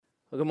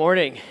Well, good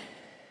morning.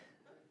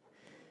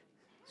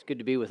 It's good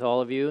to be with all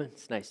of you.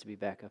 It's nice to be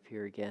back up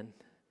here again.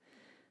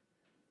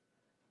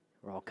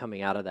 We're all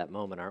coming out of that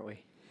moment, aren't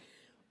we?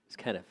 It's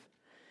kind of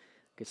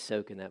good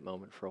soak in that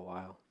moment for a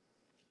while.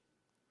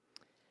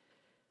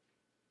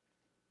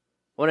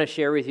 I want to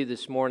share with you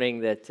this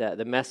morning that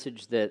the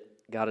message that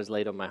God has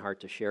laid on my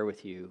heart to share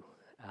with you,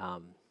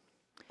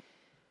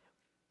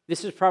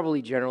 this is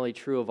probably generally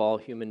true of all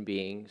human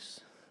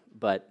beings,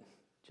 but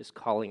just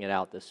calling it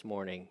out this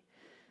morning.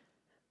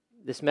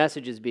 This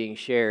message is being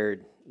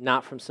shared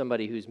not from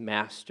somebody who's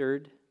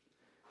mastered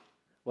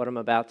what I'm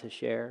about to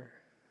share,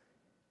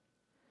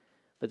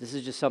 but this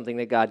is just something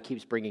that God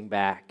keeps bringing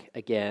back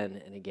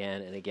again and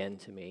again and again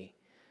to me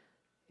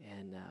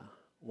and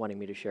wanting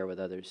me to share with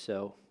others.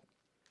 So,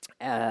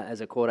 as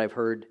a quote I've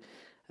heard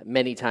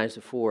many times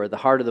before, the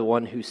heart of the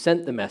one who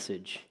sent the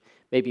message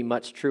may be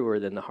much truer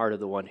than the heart of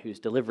the one who's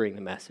delivering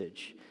the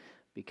message,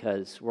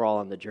 because we're all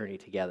on the journey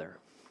together.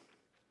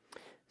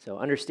 So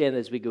understand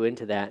as we go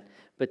into that,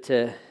 but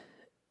to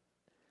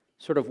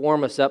sort of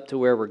warm us up to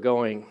where we're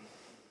going,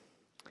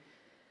 I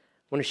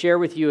want to share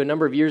with you a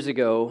number of years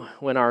ago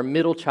when our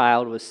middle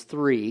child was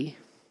 3.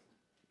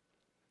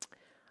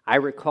 I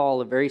recall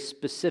a very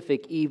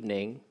specific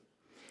evening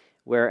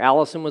where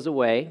Allison was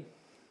away.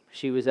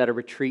 She was at a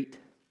retreat,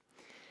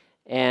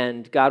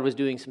 and God was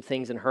doing some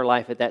things in her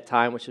life at that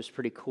time, which was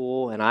pretty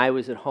cool, and I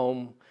was at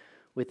home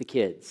with the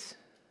kids.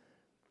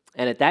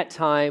 And at that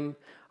time,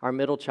 our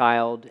middle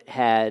child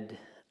had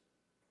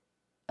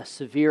a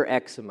severe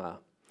eczema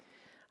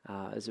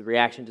as a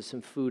reaction to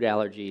some food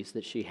allergies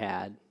that she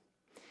had.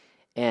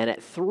 And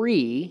at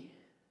 3,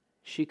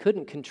 she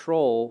couldn't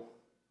control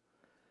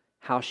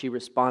how she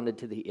responded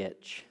to the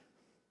itch.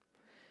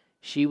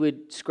 She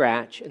would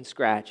scratch and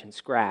scratch and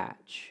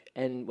scratch.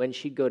 And when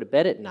she'd go to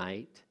bed at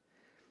night,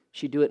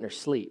 she'd do it in her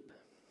sleep,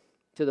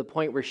 to the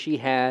point where she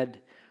had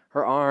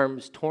her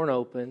arms torn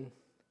open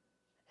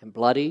and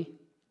bloody,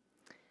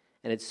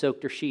 and it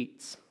soaked her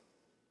sheets.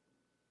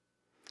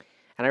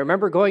 And I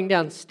remember going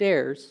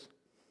downstairs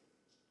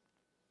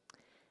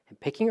and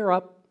picking her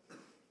up,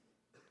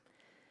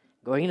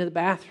 going into the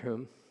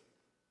bathroom,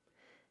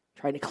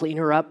 trying to clean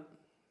her up,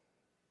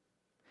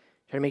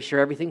 trying to make sure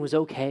everything was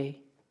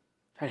okay,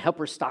 trying to help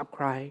her stop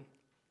crying.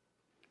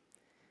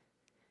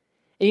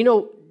 And you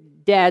know,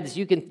 dads,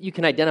 you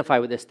can identify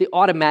with this. The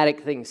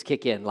automatic things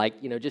kick in,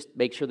 like, just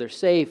make sure they're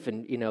safe,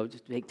 and,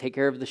 just take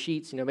care of the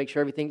sheets, make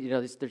sure everything,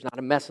 there's not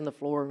a mess on the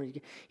floor,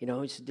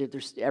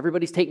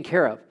 everybody's taken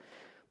care of.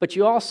 But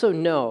you also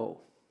know,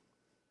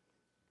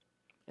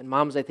 and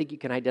moms, I think you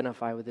can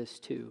identify with this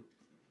too,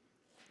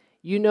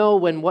 you know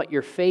when what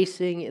you're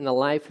facing in the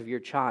life of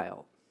your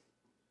child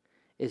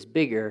is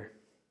bigger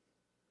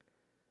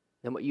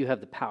than what you have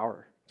the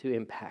power to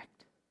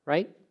impact,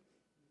 right?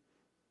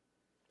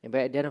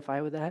 Anybody identify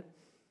with that?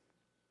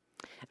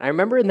 I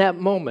remember in that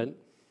moment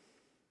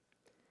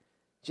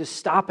just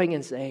stopping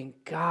and saying,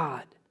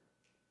 God,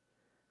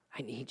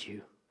 I need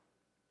you.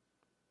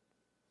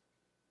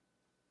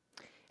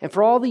 And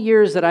for all the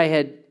years that I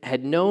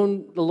had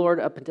known the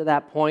Lord up until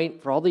that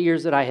point, for all the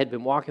years that I had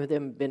been walking with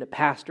Him, been a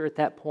pastor at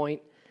that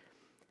point,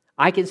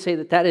 I can say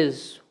that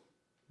is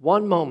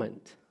one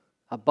moment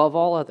above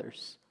all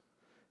others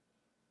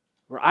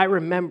where I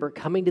remember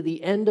coming to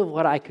the end of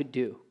what I could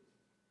do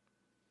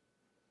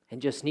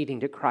and just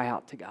needing to cry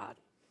out to God.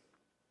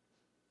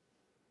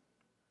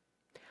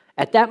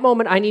 At that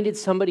moment, I needed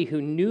somebody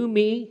who knew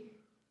me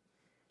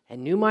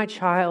and knew my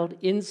child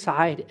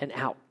inside and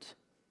out,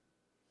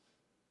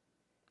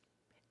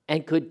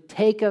 and could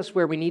take us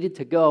where we needed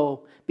to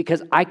go,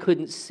 because I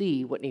couldn't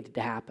see what needed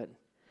to happen.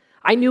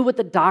 I knew what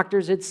the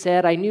doctors had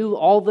said. I knew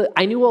all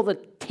the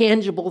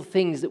tangible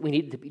things that we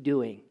needed to be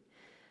doing,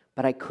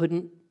 but I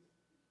couldn't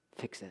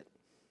fix it.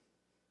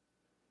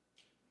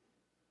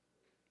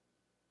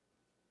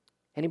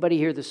 Anybody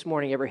here this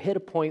morning ever hit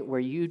a point where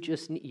you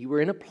were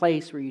in a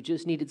place where you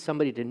just needed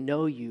somebody to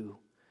know you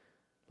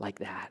like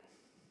that?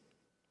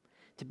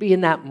 To be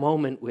in that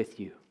moment with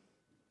you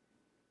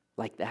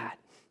like that?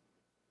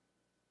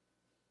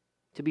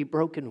 To be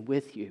broken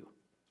with you?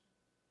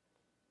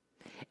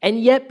 And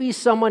yet be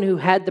someone who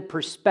had the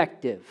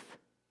perspective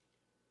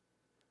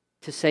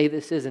to say,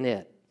 this isn't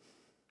it.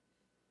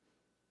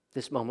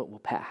 This moment will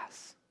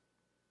pass.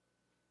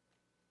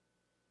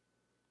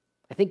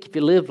 I think if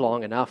you live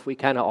long enough, we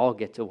kind of all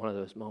get to one of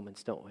those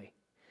moments, don't we?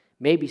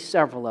 Maybe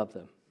several of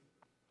them.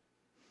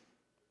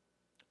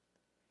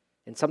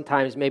 And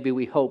sometimes maybe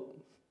we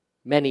hope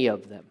many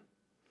of them,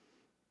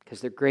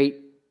 because they're great,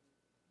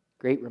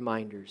 great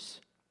reminders.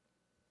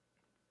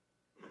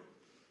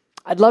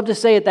 I'd love to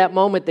say at that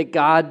moment that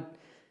God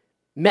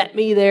met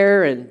me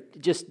there and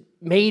just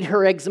made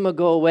her eczema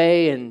go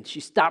away, and she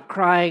stopped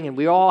crying, and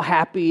we were all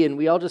happy, and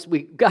we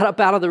got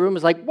up out of the room and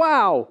was like,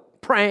 wow,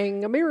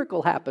 praying, a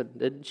miracle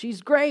happened, and she's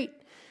great.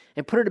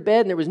 And put her to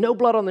bed, and there was no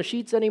blood on the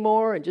sheets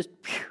anymore, and just,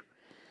 phew.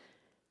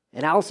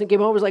 And Allison came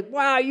home and was like,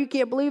 wow, you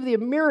can't believe the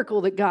miracle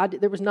that God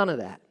did. There was none of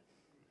that.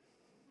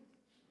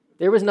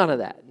 There was none of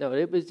that. No,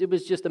 it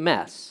was just a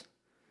mess.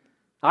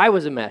 I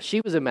was a mess.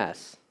 She was a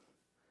mess.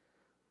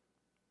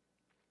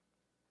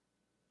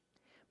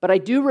 But I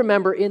do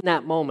remember in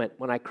that moment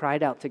when I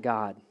cried out to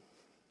God,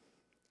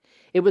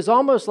 it was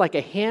almost like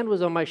a hand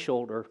was on my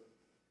shoulder,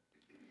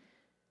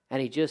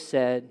 and he just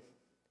said,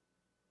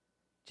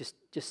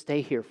 just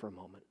stay here for a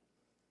moment.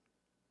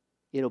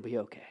 It'll be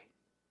okay.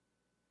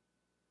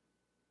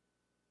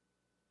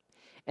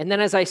 And then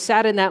as I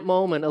sat in that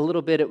moment, a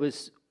little bit, it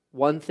was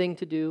one thing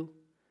to do,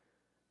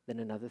 then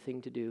another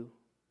thing to do,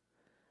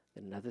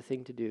 then another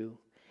thing to do.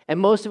 And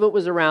most of it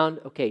was around,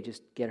 okay,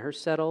 just get her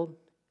settled,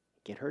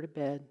 get her to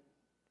bed,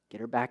 get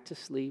her back to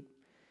sleep,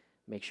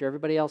 make sure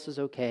everybody else is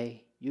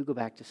okay, you go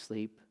back to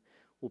sleep,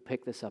 we'll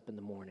pick this up in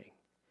the morning.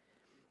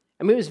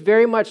 I mean, it was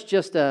very much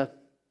just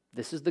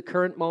this is the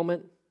current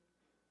moment,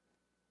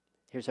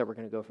 here's how we're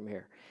going to go from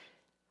here.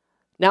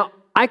 Now,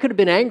 I could have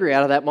been angry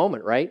out of that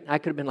moment, right? I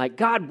could have been like,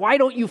 God, why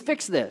don't you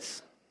fix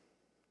this?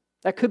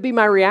 That could be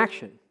my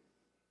reaction.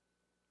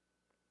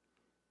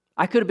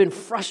 I could have been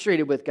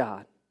frustrated with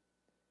God.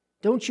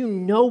 Don't you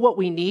know what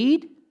we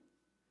need?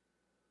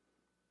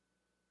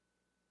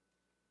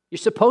 You're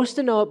supposed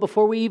to know it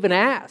before we even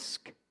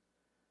ask.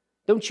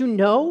 Don't you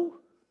know?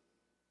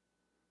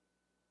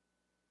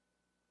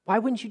 Why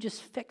wouldn't you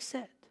just fix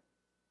it?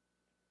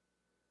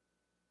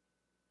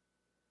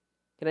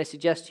 Can I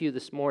suggest to you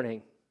this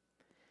morning,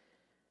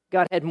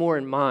 God had more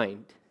in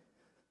mind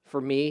for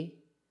me,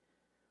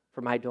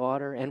 for my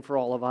daughter, and for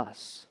all of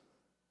us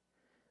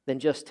than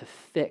just to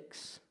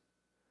fix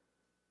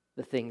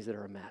the things that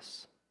are a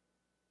mess.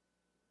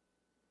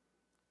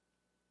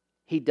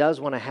 He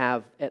does want to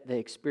have the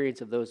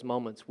experience of those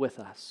moments with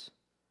us.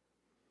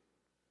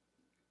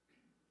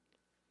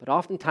 But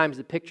oftentimes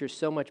the picture is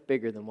so much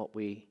bigger than what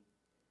we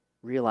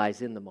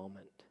realize in the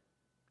moment.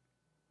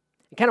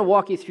 And kind of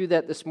walk you through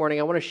that this morning,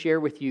 I want to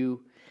share with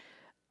you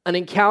an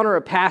encounter,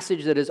 a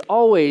passage that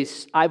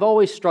I've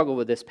always struggled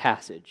with this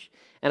passage.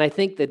 And I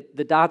think that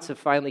the dots have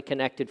finally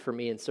connected for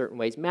me in certain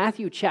ways.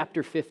 Matthew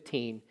chapter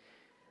 15.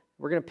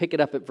 We're going to pick it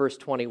up at verse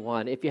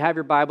 21. If you have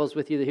your Bibles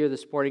with you here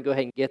this morning, go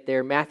ahead and get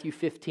there. Matthew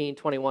 15,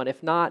 21.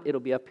 If not,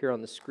 it'll be up here on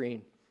the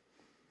screen.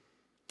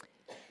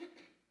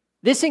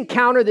 This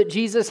encounter that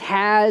Jesus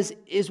has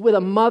is with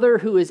a mother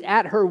who is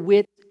at her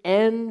wit's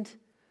end.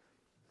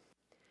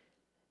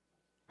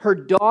 Her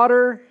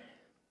daughter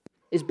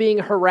is being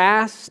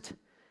harassed,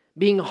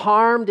 being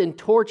harmed and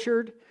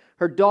tortured.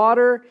 Her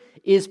daughter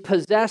is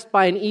possessed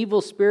by an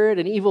evil spirit,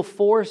 an evil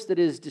force that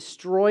is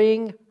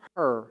destroying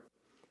her.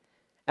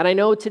 And I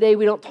know today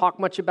we don't talk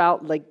much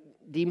about like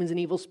demons and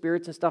evil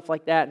spirits and stuff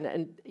like that.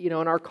 And you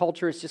know, in our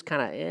culture, it's just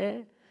kind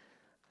of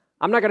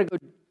I'm not going to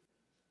go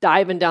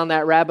diving down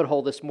that rabbit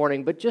hole this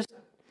morning, but just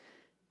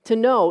to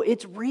know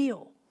it's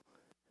real.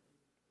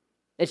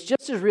 It's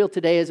just as real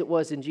today as it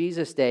was in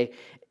Jesus' day.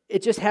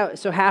 It just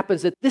so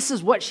happens that this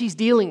is what she's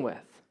dealing with.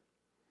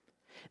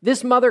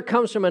 This mother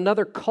comes from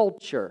another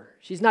culture.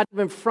 She's not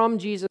even from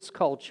Jesus'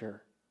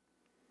 culture.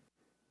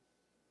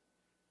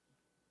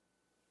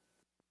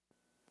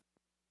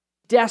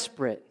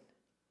 Desperate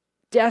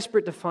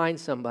to find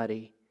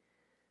somebody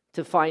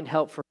to find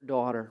help for her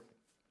daughter.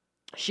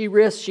 She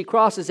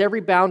crosses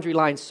every boundary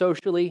line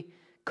socially,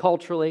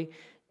 culturally,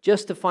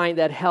 just to find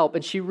that help.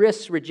 And she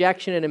risks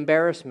rejection and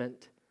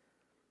embarrassment,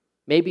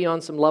 maybe on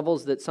some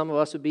levels that some of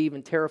us would be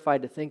even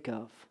terrified to think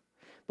of.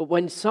 But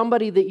when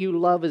somebody that you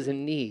love is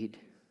in need,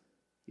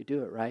 you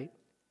do it, right?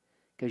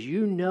 Because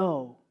you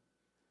know.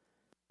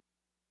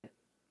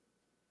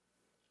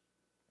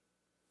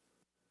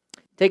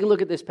 Take a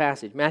look at this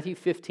passage, Matthew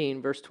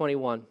 15, verse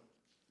 21.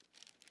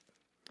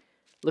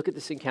 Look at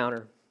this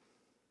encounter.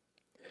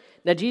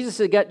 Now, Jesus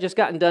had just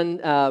gotten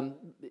done.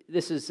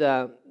 Jesus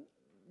had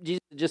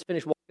just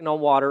finished walking on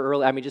water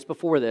early. Just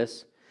before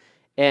this,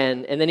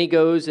 and then he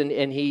goes and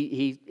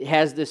he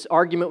has this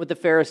argument with the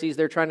Pharisees.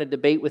 They're trying to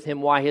debate with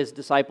him why his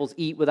disciples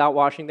eat without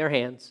washing their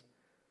hands.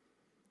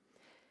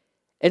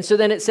 And so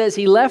then it says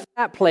he left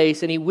that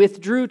place and he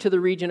withdrew to the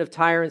region of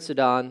Tyre and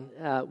Sidon,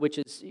 which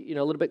is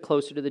a little bit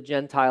closer to the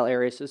Gentile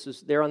area. So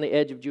they're on the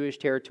edge of Jewish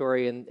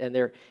territory, and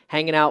they're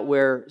hanging out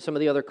where some of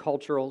the other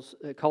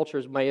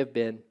cultures may have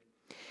been.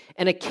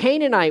 And a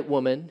Canaanite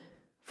woman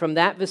from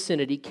that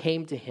vicinity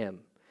came to him,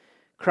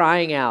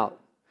 crying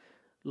out,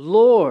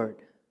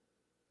 "Lord,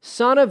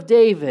 Son of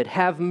David,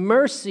 have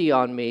mercy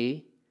on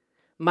me.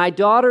 My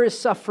daughter is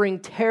suffering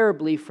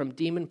terribly from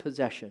demon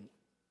possession."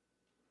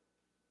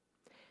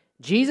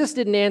 Jesus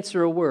didn't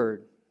answer a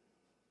word.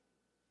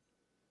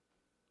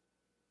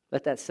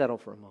 Let that settle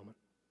for a moment.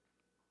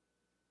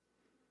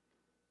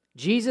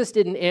 Jesus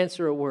didn't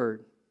answer a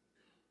word.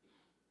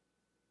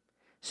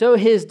 So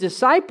his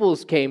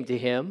disciples came to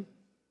him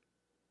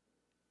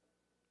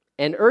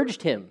and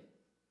urged him,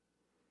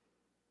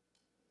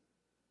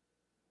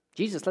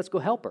 "Jesus, let's go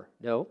help her."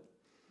 No.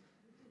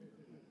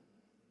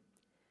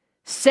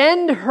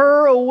 "Send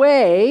her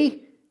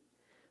away,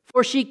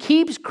 for she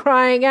keeps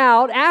crying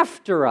out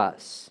after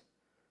us."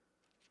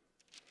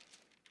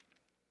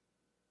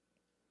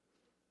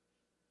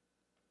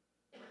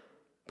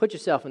 Put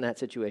yourself in that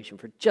situation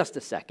for just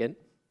a second.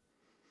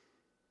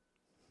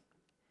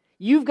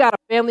 You've got a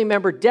family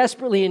member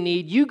desperately in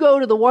need. You go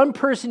to the one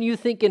person you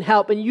think can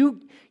help, and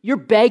you're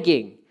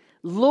begging.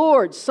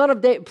 Lord, Son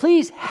of David,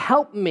 please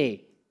help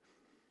me.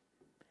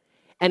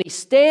 And he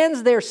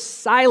stands there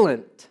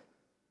silent.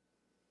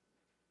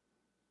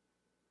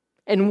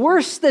 And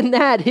worse than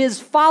that, his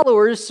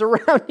followers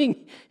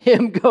surrounding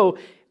him go,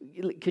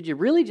 could you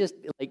really just,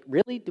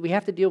 really? Do we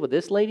have to deal with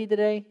this lady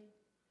today?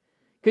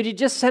 Could you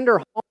just send her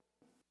home?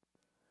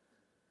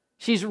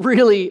 She's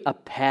really a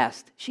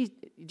pest.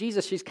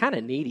 Jesus, she's kind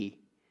of needy.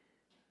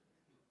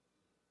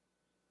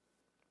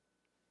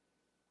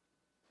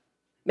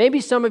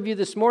 Maybe some of you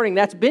this morning,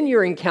 that's been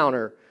your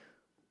encounter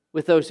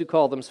with those who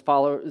call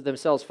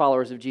themselves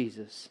followers of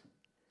Jesus.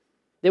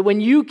 That when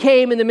you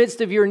came in the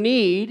midst of your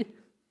need,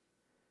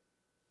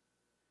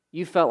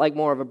 you felt like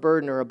more of a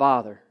burden or a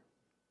bother,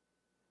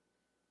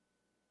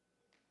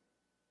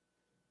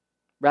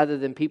 rather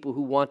than people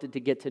who wanted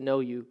to get to know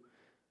you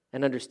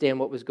and understand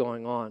what was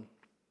going on.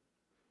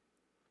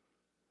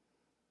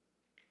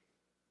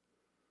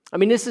 I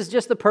mean, this is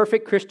just the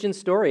perfect Christian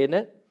story, isn't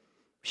it?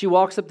 She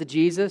walks up to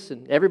Jesus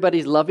and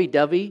everybody's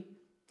lovey-dovey.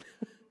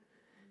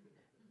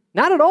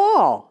 Not at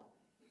all.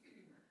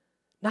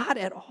 Not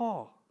at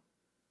all.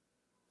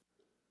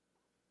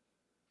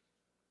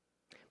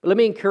 But let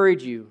me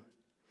encourage you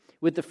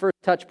with the first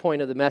touch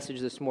point of the message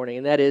this morning,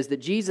 and that is that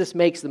Jesus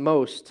makes the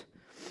most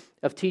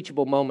of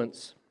teachable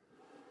moments.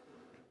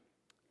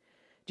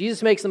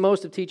 Jesus makes the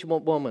most of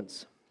teachable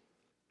moments.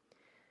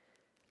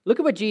 Look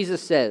at what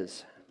Jesus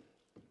says.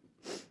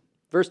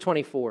 Verse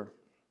 24.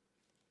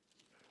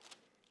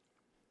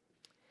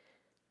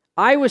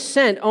 I was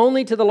sent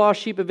only to the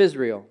lost sheep of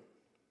Israel.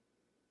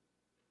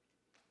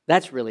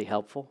 That's really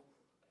helpful,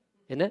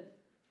 isn't it?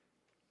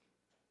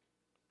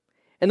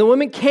 And the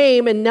woman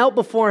came and knelt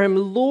before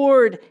him.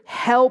 Lord,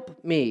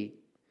 help me,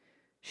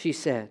 she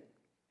said.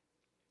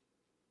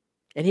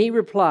 And he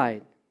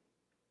replied,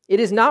 it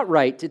is not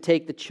right to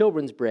take the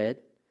children's bread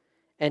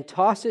and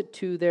toss it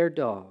to their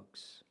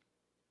dogs.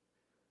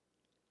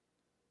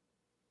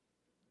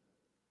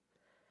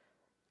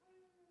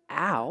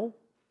 Ow.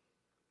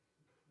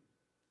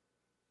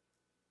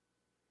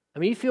 I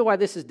mean, you feel why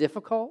this is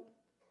difficult?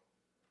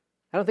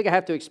 I don't think I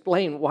have to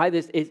explain why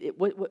this is.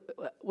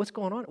 What's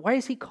going on? Why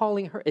is he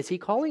calling her? Is he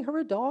calling her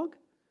a dog?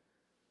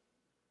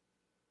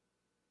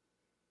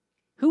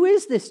 Who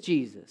is this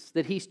Jesus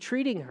that he's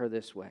treating her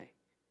this way?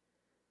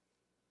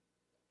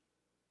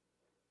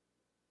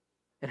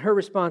 And her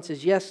response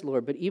is, yes,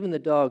 Lord, but even the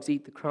dogs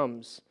eat the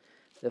crumbs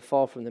that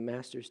fall from the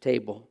master's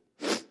table.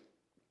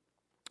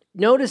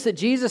 Notice that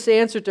Jesus'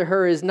 answer to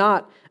her is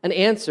not an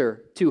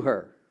answer to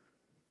her.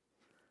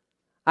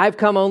 I've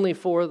come only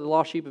for the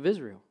lost sheep of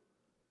Israel.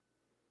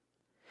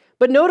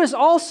 But notice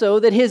also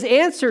that his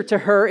answer to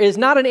her is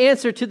not an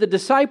answer to the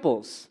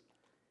disciples.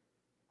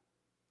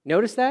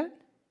 Notice that?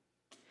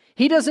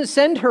 He doesn't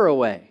send her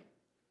away.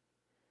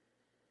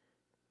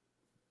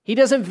 He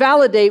doesn't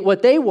validate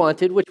what they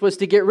wanted, which was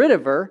to get rid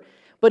of her,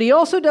 but he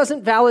also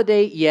doesn't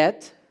validate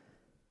yet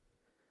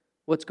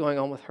what's going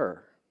on with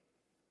her.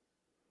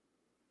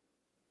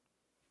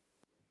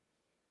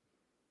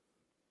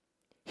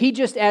 He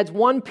just adds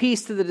one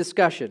piece to the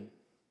discussion.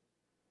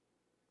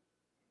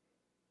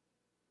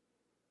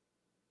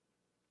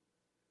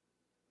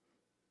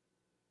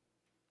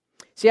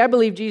 See, I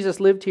believe Jesus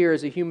lived here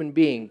as a human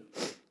being.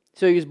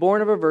 So he was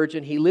born of a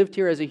virgin. He lived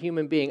here as a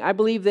human being. I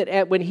believe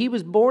that when he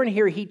was born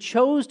here, he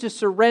chose to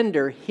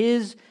surrender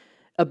his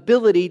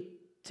ability,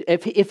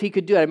 if he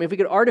could do it. I mean, if he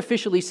could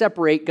artificially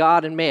separate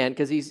God and man,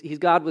 because he's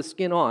God with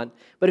skin on,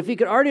 but if he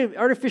could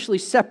artificially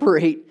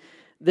separate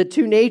the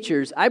two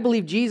natures, I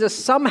believe Jesus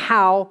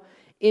somehow,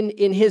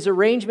 in his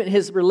arrangement,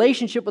 his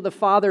relationship with the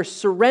Father,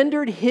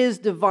 surrendered his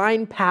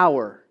divine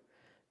power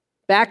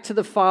back to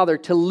the Father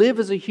to live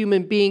as a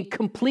human being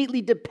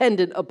completely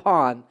dependent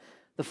upon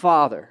the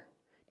Father,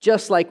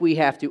 just like we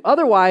have to.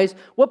 Otherwise,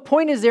 what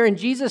point is there in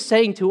Jesus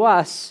saying to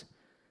us,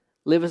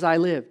 live as I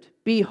lived,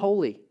 be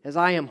holy as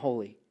I am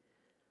holy?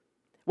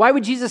 Why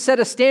would Jesus set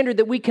a standard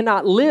that we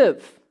cannot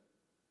live?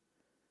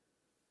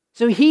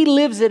 So he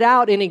lives it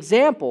out in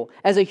example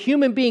as a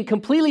human being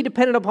completely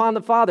dependent upon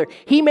the Father.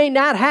 He may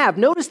not have.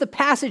 Notice the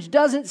passage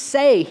doesn't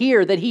say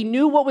here that he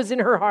knew what was in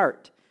her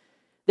heart.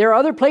 There are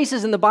other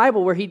places in the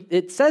Bible where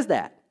it says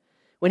that.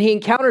 When he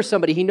encounters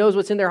somebody, he knows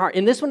what's in their heart.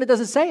 In this one, it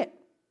doesn't say it.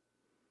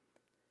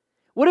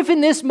 What if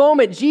in this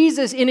moment,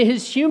 Jesus, in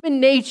his human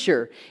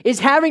nature, is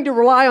having to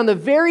rely on the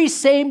very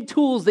same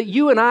tools that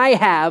you and I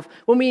have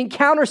when we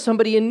encounter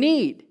somebody in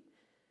need?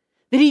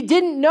 That he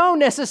didn't know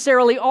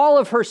necessarily all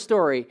of her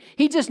story.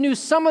 He just knew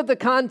some of the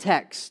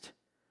context.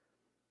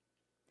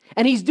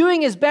 And he's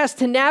doing his best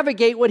to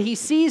navigate what he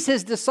sees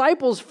his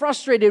disciples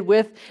frustrated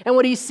with and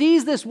what he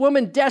sees this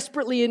woman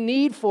desperately in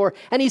need for.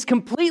 And he's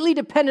completely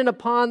dependent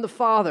upon the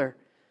Father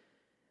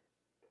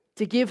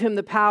to give him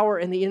the power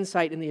and the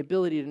insight and the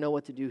ability to know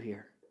what to do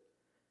here.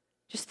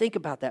 Just think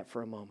about that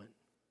for a moment.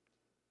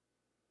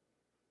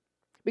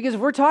 Because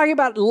if we're talking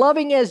about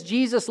loving as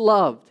Jesus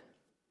loved,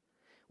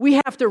 we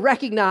have to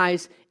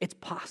recognize it's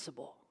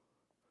possible.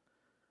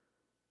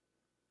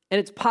 And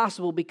it's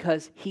possible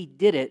because he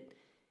did it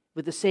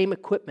with the same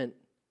equipment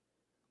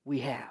we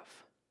have.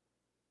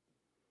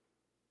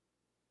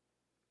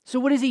 So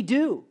what does he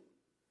do?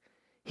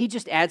 He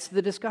just adds to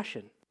the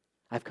discussion.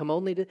 I've come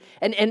only to...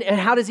 And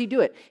how does he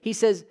do it? He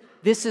says,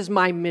 this is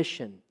my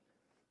mission.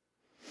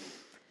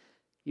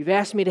 You've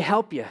asked me to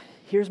help you.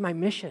 Here's my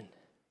mission.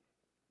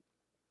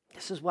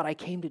 This is what I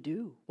came to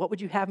do. What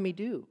would you have me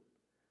do?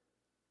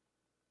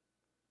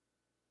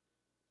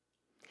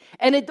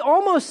 And it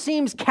almost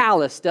seems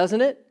callous,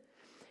 doesn't it?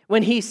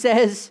 When he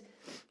says,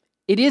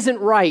 it isn't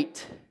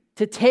right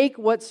to take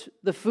what's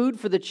the food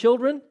for the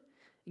children,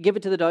 give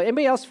it to the dog.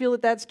 Anybody else feel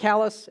that that's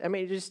callous? I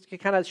mean, just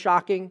kind of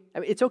shocking. I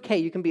mean, it's okay.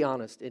 You can be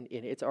honest. And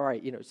it's all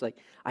right. You know, it's like,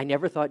 I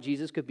never thought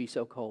Jesus could be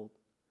so cold.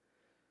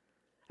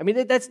 I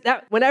mean,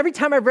 when every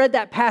time I've read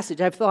that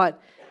passage, I've thought,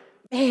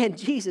 man,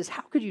 Jesus,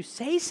 how could you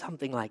say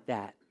something like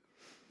that?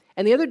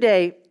 And the other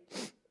day,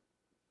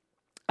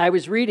 I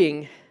was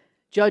reading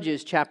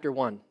Judges chapter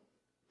 1.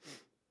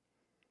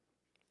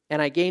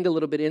 And I gained a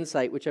little bit of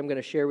insight, which I'm going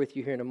to share with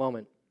you here in a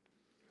moment.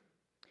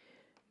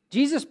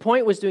 Jesus'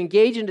 point was to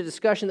engage in a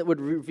discussion that would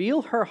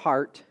reveal her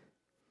heart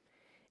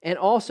and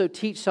also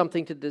teach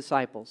something to the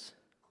disciples.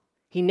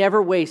 He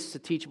never wastes a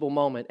teachable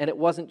moment, and it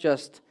wasn't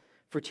just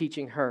for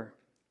teaching her.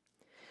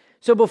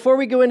 So before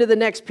we go into the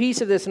next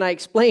piece of this and I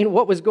explain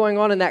what was going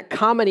on in that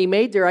comment he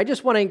made there, I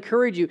just want to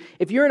encourage you,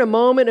 if you're in a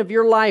moment of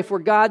your life where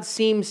God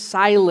seems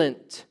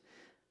silent,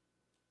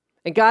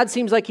 and God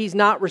seems like He's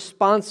not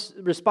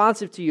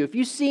responsive to you, if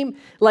you seem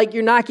like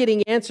you're not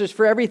getting answers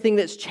for everything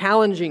that's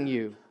challenging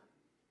you,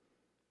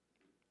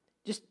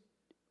 just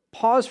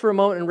pause for a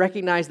moment and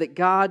recognize that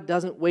God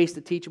doesn't waste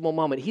a teachable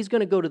moment. He's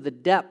going to go to the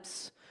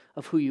depths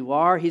of who you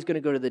are. He's going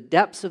to go to the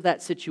depths of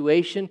that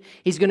situation.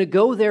 He's going to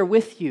go there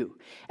with you.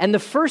 And the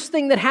first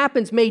thing that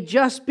happens may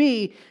just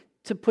be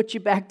to put you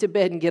back to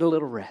bed and get a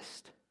little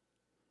rest.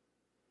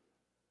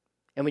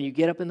 And when you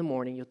get up in the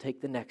morning, you'll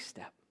take the next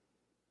step.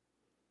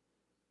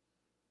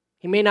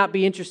 He may not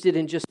be interested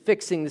in just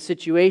fixing the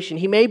situation.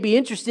 He may be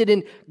interested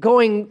in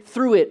going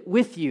through it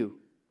with you.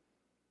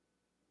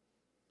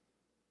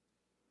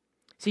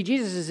 See,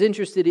 Jesus is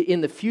interested in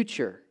the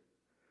future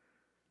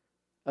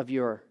of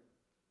your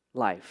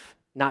life,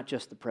 not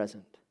just the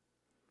present.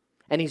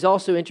 And He's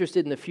also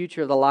interested in the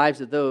future of the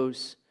lives of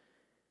those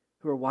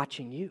who are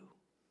watching you.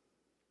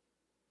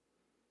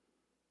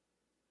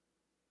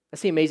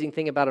 That's the amazing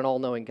thing about an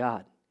all-knowing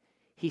God.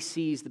 He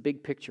sees the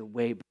big picture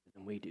way better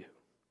than we do.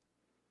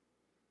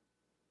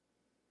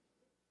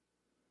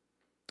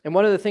 And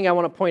one other thing I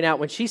want to point out,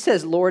 when she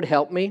says, Lord,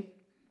 help me,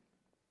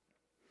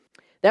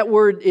 that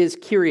word is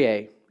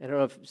Kyrie. I don't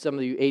know if some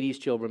of you 80s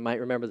children might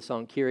remember the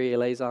song Kyrie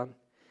eleison.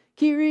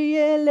 Kyrie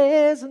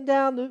eleison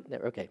down the... No,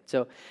 okay,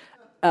 so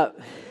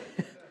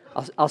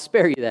I'll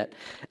spare you that.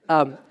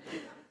 But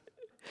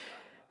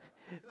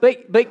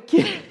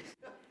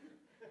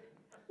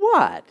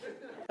what?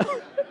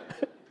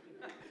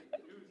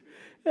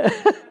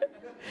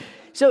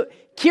 So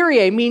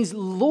Kyrie means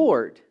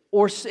Lord,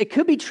 or it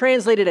could be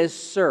translated as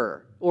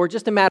sir, or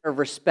just a matter of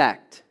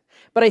respect.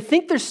 But I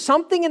think there's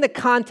something in the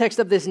context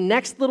of this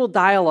next little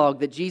dialogue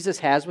that Jesus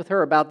has with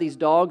her about these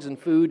dogs and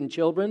food and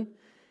children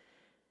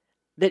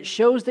that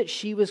shows that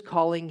she was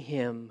calling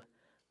Him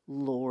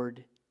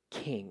Lord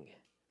King,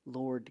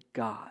 Lord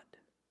God.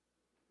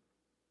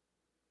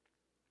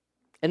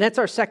 And that's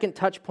our second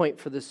touch point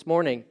for this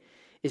morning,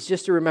 is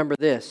just to remember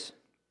this.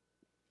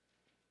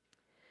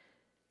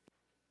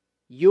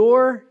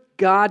 Your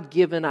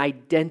God-given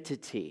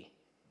identity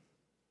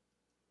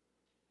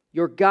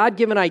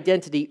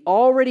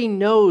already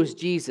knows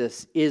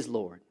Jesus is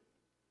Lord.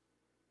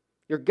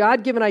 Your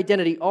God-given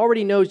identity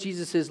already knows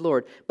Jesus is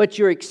Lord, but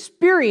your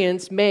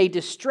experience may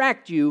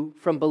distract you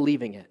from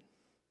believing it.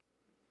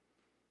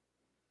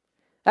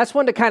 That's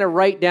one to kind of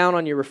write down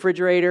on your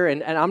refrigerator,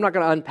 and I'm not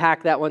going to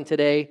unpack that one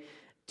today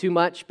too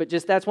much, but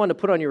just that's one to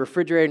put on your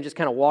refrigerator and just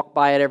kind of walk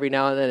by it every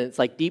now and then. It's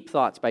like Deep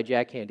Thoughts by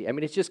Jack Handey. I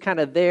mean, it's just kind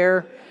of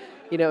there.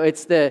 You know,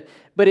 it's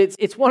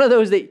one of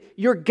those that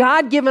your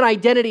God-given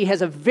identity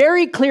has a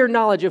very clear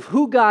knowledge of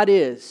who God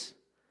is,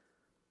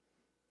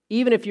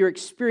 even if your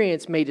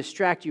experience may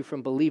distract you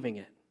from believing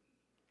it.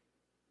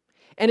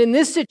 And in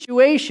this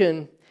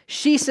situation,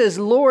 she says,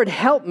 Lord,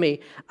 help me.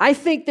 I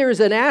think there's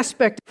an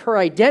aspect of her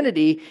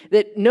identity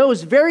that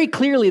knows very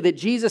clearly that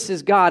Jesus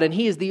is God, and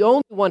He is the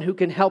only one who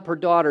can help her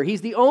daughter.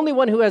 He's the only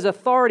one who has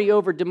authority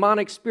over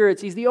demonic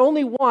spirits. He's the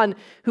only one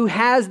who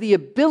has the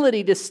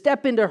ability to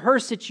step into her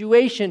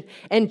situation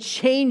and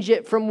change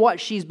it from what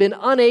she's been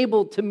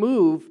unable to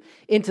move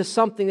into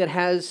something that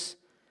has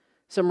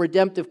some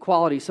redemptive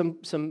quality,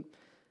 some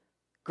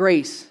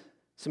grace,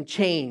 some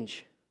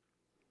change,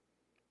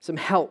 some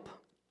help.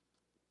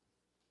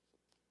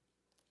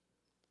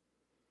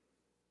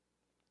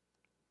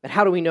 But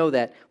how do we know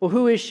that? Well,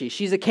 who is she?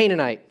 She's a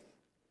Canaanite.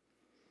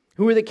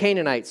 Who are the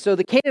Canaanites? So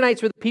the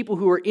Canaanites were the people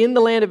who were in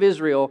the land of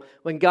Israel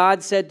when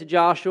God said to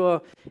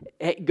Joshua,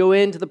 hey, go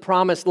into the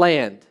promised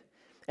land.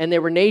 And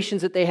there were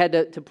nations that they had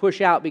to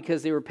push out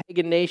because they were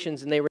pagan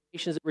nations, and they were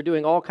nations that were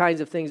doing all kinds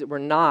of things that were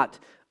not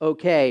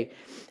okay.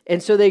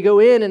 And so they go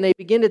in and they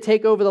begin to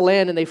take over the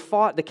land, and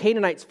the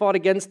Canaanites fought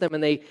against them,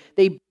 and they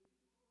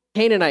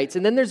Canaanites.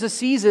 And then there's a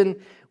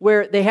season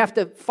where they have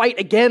to fight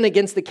again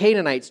against the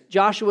Canaanites.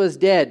 Joshua is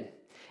dead,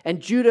 and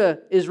Judah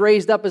is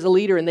raised up as a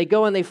leader, and they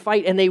go and they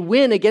fight, and they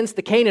win against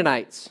the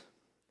Canaanites.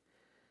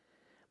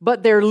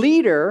 But their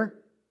leader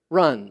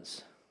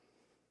runs.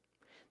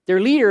 Their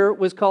leader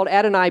was called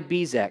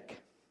Adoni-Bezek.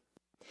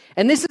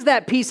 And this is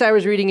that piece I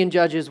was reading in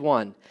Judges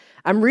 1.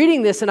 I'm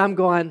reading this and I'm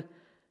going,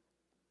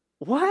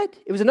 what?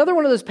 It was another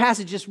one of those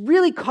passages just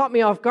really caught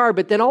me off guard,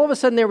 but then all of a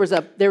sudden there was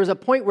a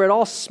point where it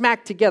all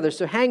smacked together.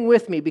 So hang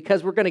with me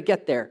because we're going to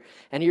get there.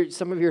 And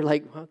some of you are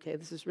like, okay,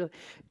 this is really,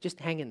 just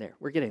hang in there.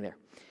 We're getting there.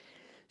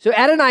 So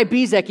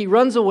Adoni-Bezek, he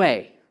runs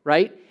away,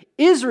 right?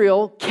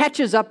 Israel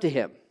catches up to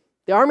him.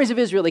 The armies of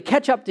Israel, they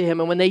catch up to him.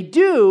 And when they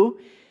do,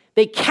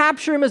 they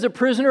capture him as a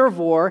prisoner of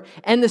war.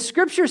 And the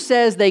scripture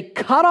says they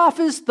cut off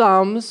his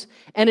thumbs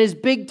and his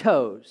big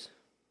toes.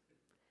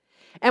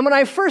 And when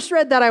I first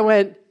read that, I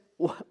went,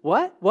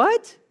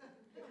 what?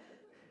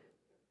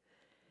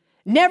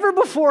 Never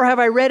before have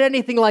I read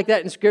anything like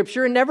that in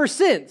scripture, and never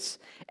since.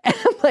 And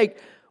I'm like,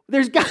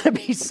 there's got to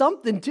be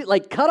something to,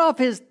 like, cut off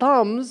his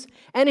thumbs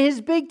and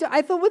his big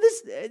I thought,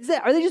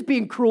 are they just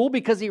being cruel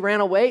because he ran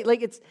away?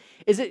 Like,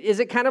 is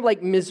it kind of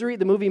like Misery,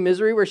 the movie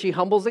Misery, where she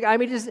humbles the guy? I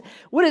mean,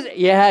 what is it?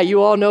 Yeah,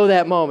 you all know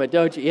that moment,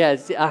 don't you? Yeah,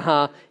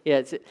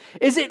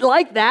 is it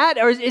like that?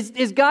 Or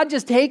is God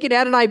just taking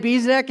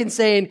Adoni-Bezek and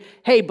saying,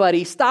 hey,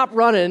 buddy, stop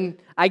running.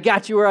 I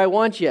got you where I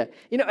want you.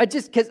 You know,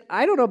 because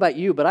I don't know about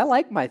you, but I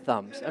like my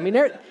thumbs. I mean,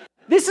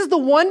 this is the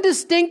one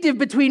distinctive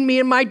between me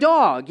and my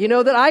dog,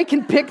 that I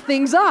can pick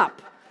things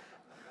up.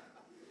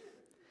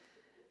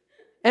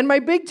 And my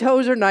big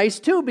toes are nice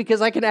too because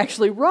I can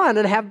actually run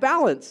and have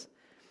balance.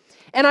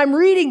 And I'm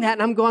reading that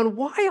and I'm going,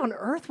 why on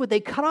earth would they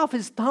cut off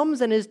his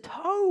thumbs and his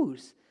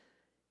toes?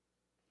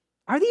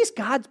 Are these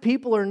God's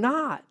people or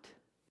not?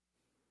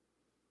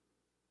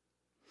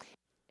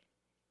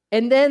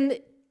 And then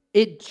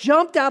it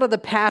jumped out of the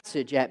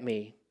passage at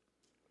me.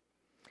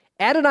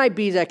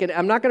 Adoni-Bezek, and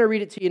I'm not going to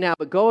read it to you now,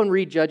 but go and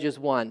read Judges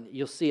 1.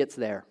 You'll see it's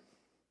there.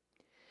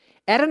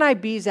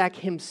 Adoni-Bezek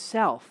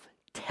himself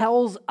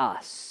tells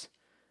us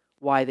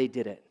why they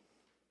did it.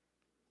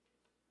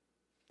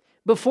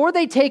 Before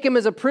they take him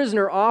as a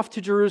prisoner off to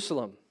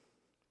Jerusalem,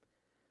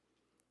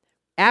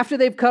 after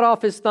they've cut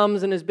off his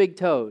thumbs and his big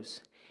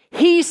toes,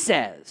 he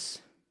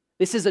says,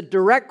 this is a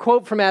direct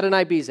quote from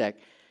Adoni-Bezek,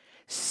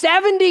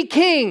 70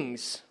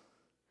 kings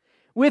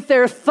with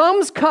their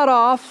thumbs cut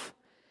off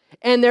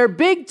and their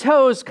big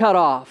toes cut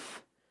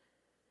off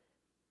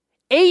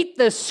ate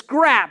the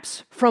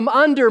scraps from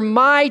under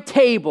my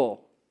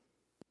table.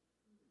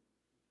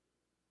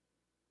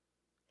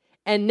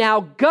 And now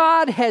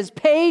God has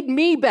paid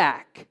me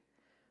back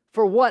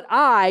for what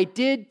I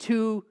did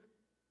to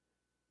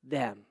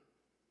them.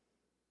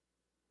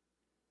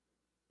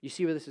 You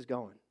see where this is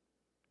going?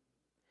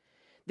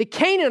 The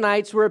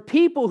Canaanites were a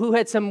people who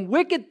had some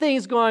wicked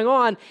things going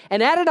on,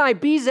 and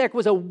Adoni-Bezek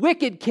was a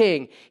wicked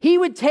king. He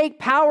would take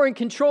power and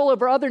control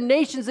over other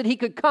nations that he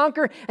could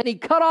conquer, and he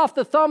cut off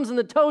the thumbs and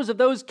the toes of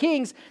those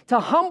kings to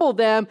humble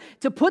them,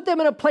 to put them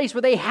in a place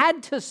where they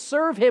had to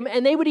serve him,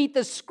 and they would eat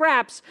the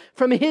scraps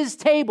from his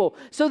table,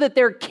 so that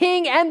their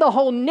king and the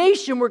whole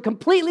nation were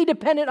completely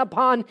dependent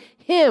upon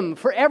him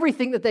for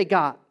everything that they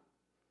got.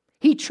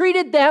 He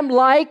treated them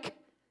like,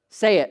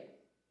 say it,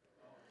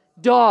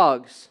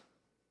 dogs.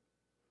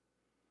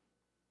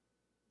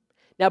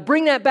 Now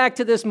bring that back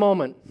to this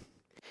moment.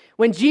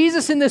 When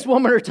Jesus and this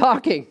woman are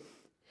talking,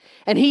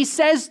 and he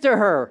says to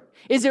her,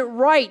 is it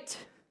right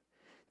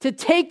to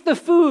take the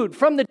food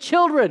from the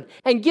children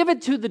and give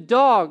it to the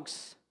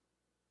dogs?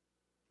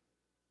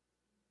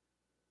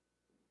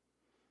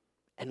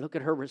 And look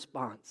at her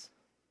response.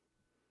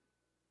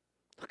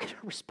 Look at her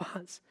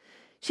response.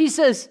 She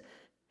says,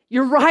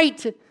 you're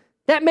right.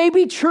 That may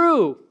be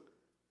true.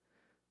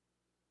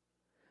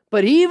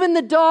 But even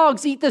the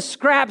dogs eat the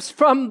scraps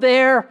from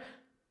their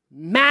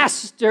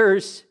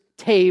master's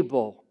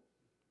table.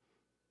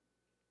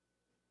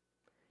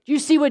 Do you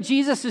see what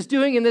Jesus is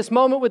doing in this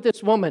moment with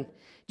this woman?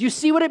 Do you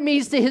see what it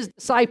means to his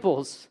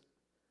disciples?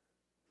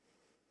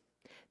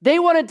 They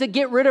wanted to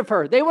get rid of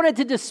her. They wanted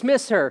to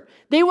dismiss her.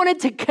 They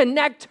wanted to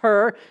connect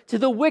her to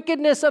the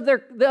wickedness of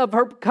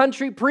her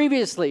country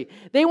previously.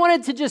 They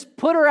wanted to just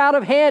put her out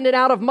of hand and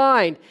out of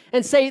mind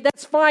and say,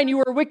 that's fine, you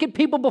were wicked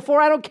people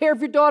before. I don't care if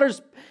your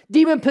daughter's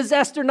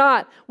demon-possessed or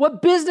not.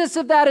 What business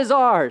of that is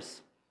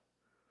ours?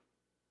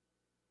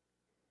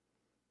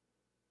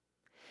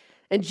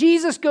 And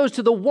Jesus goes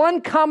to the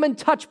one common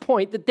touch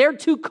point that their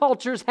two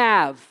cultures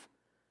have.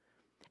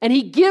 And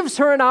he gives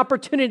her an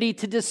opportunity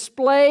to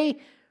display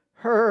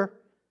her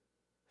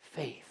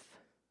faith.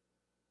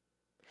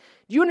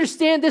 Do you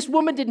understand? This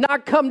woman did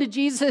not come to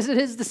Jesus and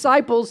his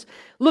disciples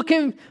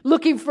looking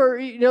for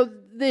the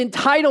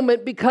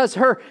entitlement because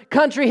her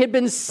country had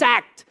been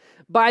sacked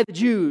by the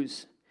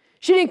Jews.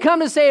 She didn't come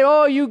to say,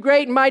 oh, you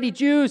great and mighty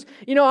Jews,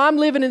 I'm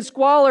living in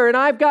squalor and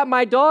I've got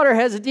my daughter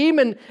has a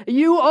demon.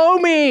 You owe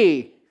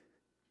me.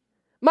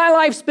 My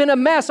life's been a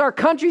mess. Our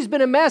country's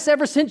been a mess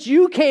ever since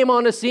you came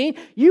on the scene.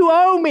 You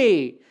owe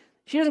me.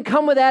 She doesn't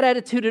come with that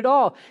attitude at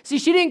all. See,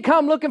 she didn't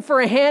come looking for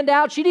a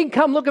handout. She didn't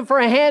come looking for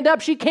a hand up.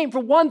 She came for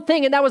one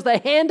thing, and that was the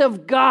hand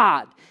of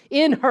God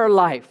in her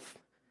life,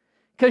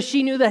 because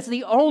she knew that's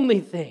the only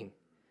thing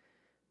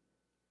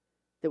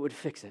that would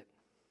fix it.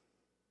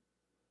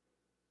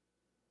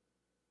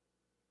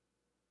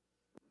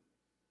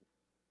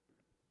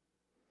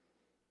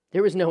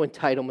 There was no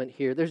entitlement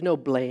here. There's no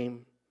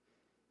blame.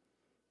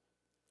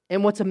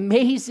 And what's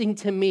amazing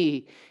to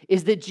me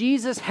is that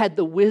Jesus had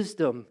the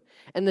wisdom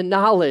and the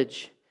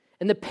knowledge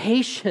and the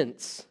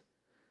patience.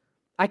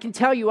 I can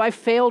tell you, I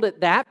failed at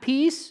that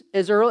piece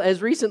as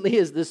recently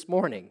as this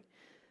morning.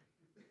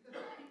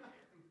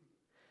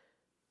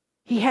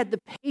 He had the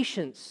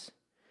patience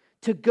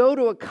to go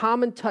to a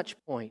common touch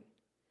point,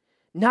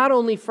 not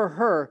only for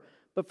her,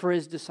 but for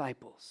his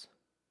disciples.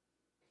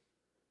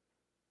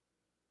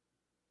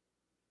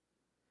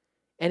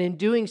 And in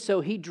doing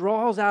so, he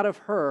draws out of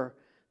her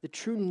the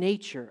true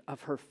nature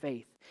of her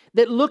faith.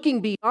 That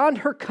looking beyond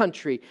her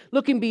country,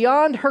 looking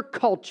beyond her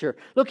culture,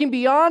 looking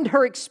beyond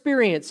her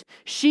experience,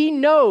 she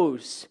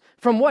knows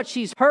from what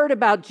she's heard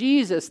about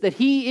Jesus that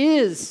he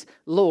is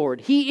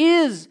Lord. He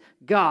is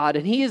God,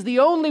 and he is the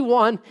only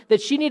one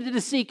that she needed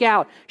to seek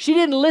out. She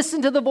didn't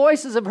listen to the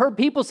voices of her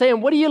people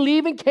saying, "What are you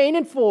leaving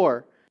Canaan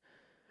for?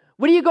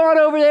 What are you going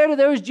over there to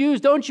those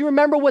Jews? Don't you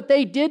remember what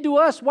they did to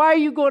us? Why are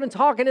you going and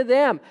talking to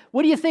them?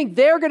 What do you think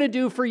they're going to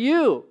do for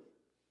you?"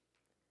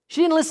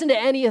 She didn't listen to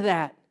any of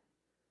that.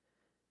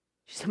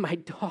 She said, "My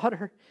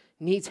daughter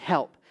needs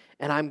help,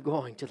 and I'm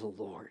going to the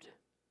Lord.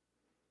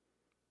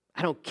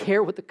 I don't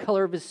care what the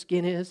color of his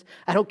skin is.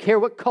 I don't care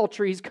what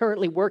culture he's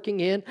currently working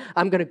in.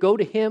 I'm going to go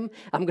to him.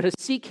 I'm going to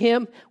seek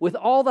him with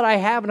all that I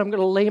have, and I'm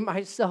going to lay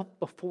myself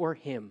before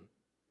him."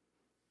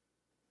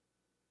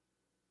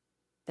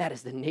 That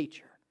is the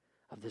nature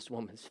of this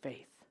woman's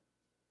faith.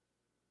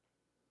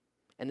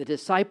 And the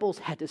disciples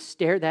had to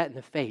stare that in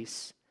the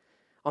face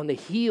on the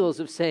heels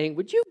of saying,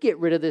 "Would you get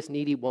rid of this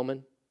needy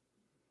woman?"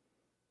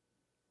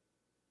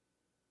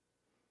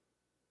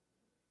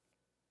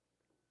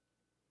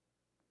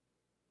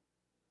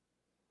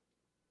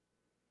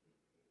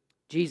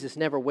 Jesus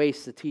never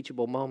wastes a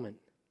teachable moment.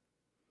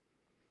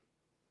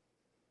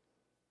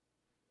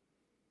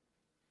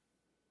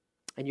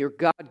 And your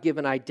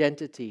God-given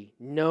identity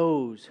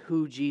knows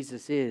who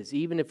Jesus is,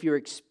 even if your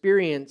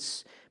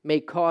experience may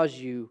cause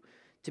you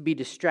to be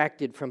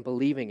distracted from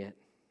believing it.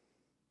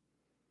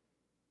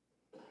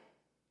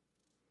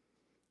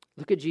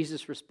 Look at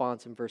Jesus'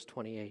 response in verse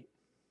 28.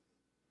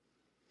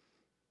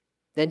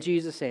 Then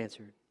Jesus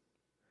answered,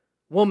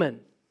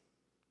 "Woman,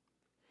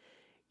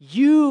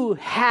 you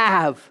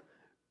have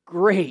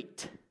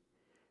great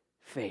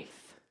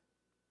faith.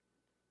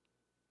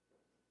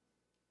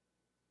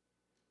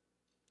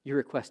 Your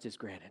request is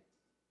granted."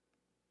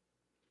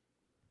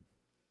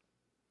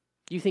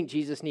 Do you think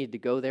Jesus needed to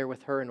go there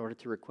with her in order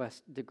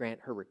to grant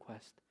her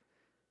request?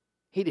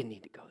 He didn't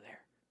need to go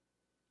there.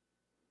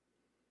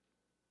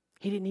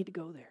 He didn't need to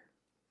go there.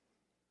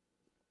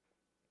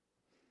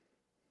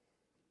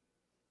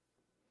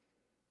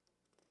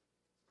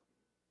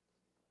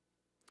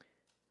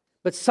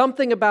 But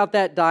something about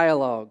that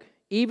dialogue,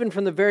 even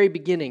from the very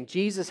beginning,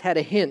 Jesus had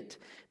a hint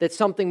that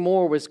something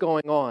more was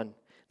going on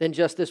than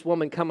just this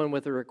woman coming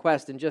with a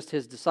request and just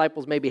his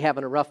disciples maybe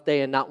having a rough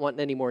day and not wanting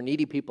any more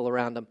needy people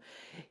around them.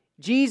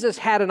 Jesus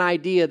had an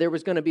idea there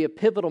was going to be a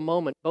pivotal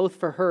moment both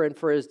for her and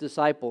for his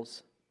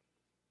disciples.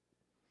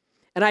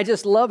 And I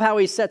just love how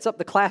he sets up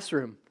the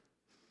classroom.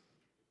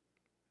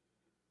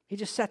 He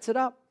just sets it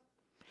up.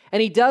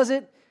 And he does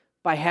it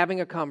by having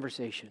a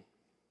conversation.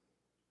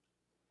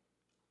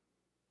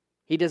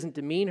 He doesn't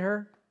demean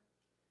her.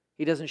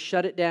 He doesn't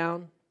shut it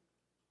down.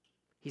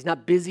 He's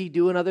not busy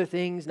doing other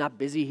things, not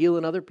busy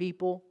healing other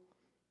people.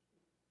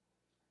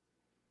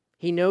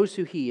 He knows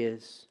who he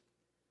is.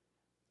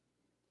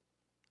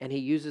 And he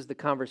uses the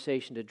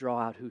conversation to draw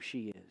out who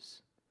she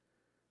is.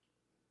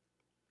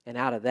 And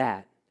out of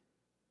that,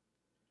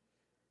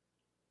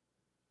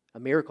 a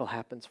miracle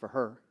happens for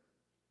her.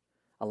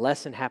 A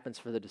lesson happens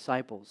for the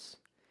disciples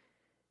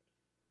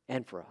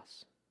and for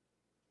us.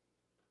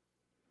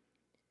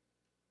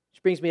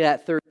 Which brings me to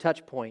that third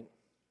touch point.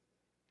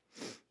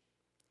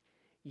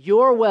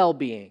 Your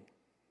well-being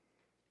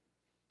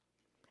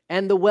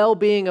and the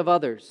well-being of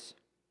others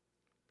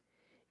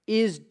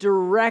is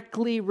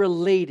directly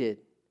related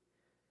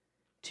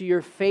to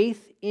your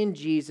faith in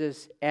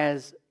Jesus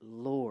as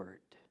Lord,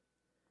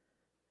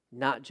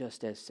 not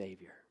just as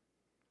Savior.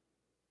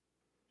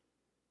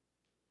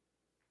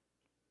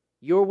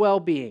 Your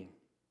well-being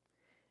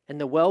and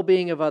the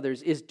well-being of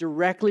others is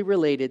directly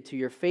related to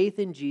your faith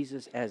in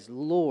Jesus as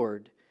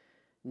Lord,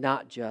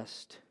 not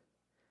just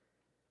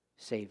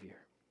Savior.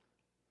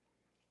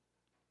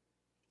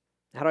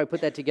 How do I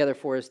put that together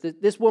for us?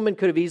 This woman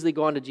could have easily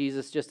gone to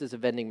Jesus just as a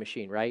vending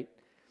machine, right?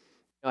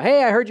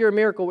 Hey, I heard you're a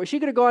miracle. She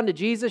could have gone to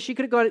Jesus. She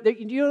could have gone. Do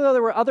you know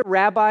there were other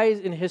rabbis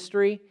in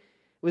history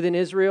within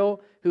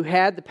Israel who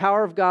had the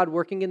power of God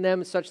working in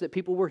them such that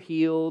people were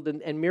healed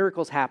and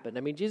miracles happened.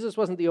 I mean, Jesus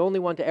wasn't the only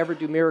one to ever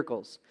do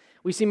miracles.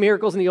 We see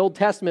miracles in the Old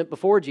Testament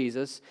before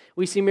Jesus.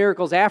 We see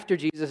miracles after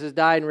Jesus has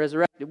died and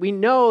resurrected. We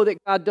know that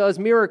God does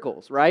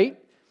miracles, right?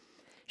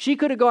 She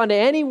could have gone to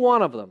any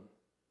one of them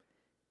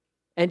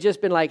and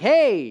just been like,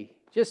 hey,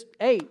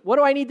 what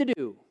do I need to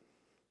do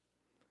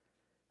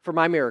for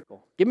my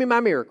miracle? Give me my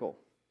miracle.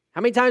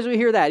 How many times do we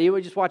hear that? You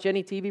would just watch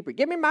any TV,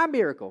 give me my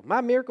miracle.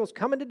 My miracle's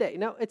coming today.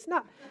 No, it's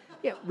not.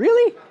 Yeah,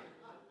 really?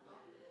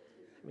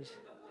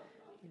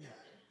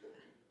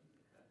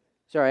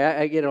 Sorry,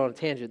 I get on a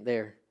tangent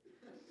there.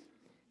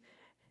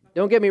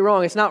 Don't get me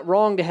wrong, it's not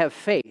wrong to have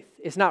faith.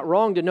 It's not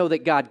wrong to know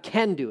that God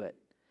can do it.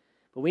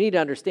 But we need to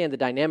understand the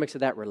dynamics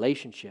of that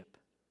relationship.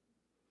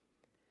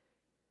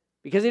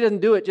 Because He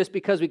doesn't do it just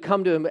because we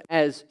come to Him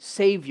as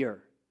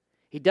Savior.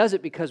 He does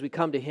it because we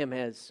come to Him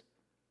as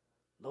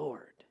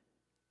Lord.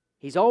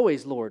 He's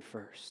always Lord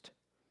first.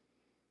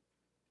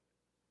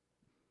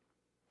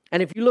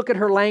 And if you look at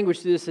her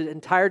language through this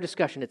entire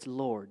discussion, it's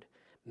Lord,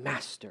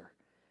 Master,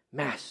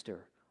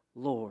 Master,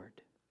 Lord.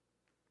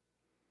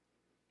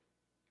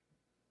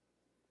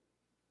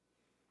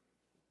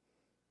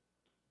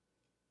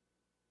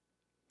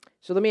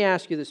 So let me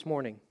ask you this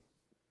morning,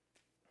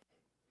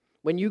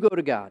 when you go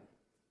to God,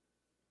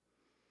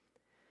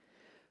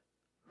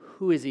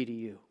 who is He to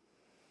you?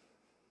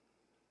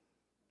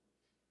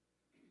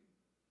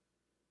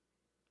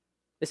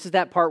 This is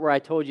that part where I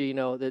told you,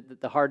 that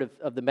the heart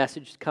of the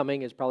message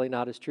coming is probably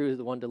not as true as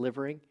the one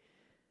delivering.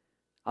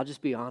 I'll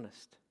just be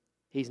honest.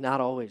 He's not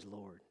always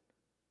Lord.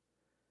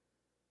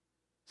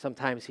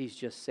 Sometimes He's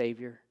just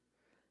Savior.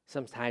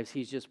 Sometimes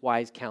He's just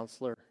wise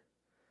counselor.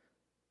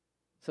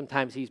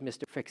 Sometimes He's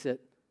Mr. Fix-It.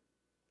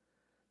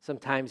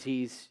 Sometimes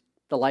He's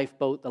the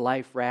lifeboat, the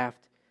life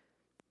raft.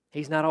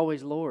 He's not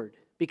always Lord.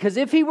 Because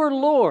if He were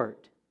Lord,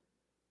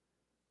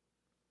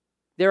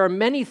 there are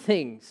many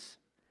things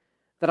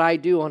that I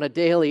do on a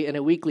daily and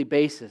a weekly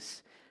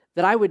basis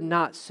that I would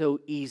not so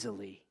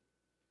easily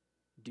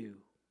do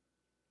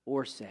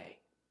or say.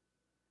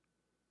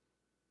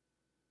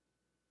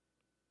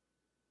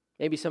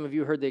 Maybe some of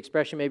you heard the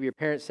expression, maybe your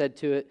parents said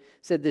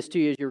this to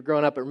you as you were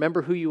growing up, but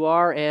remember who you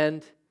are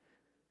and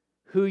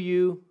who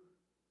you,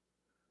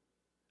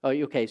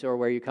 or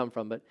where you come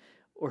from,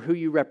 or who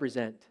you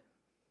represent.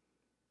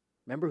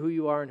 Remember who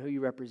you are and who you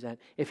represent.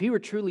 If He were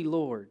truly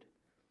Lord.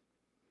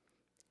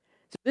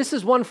 So this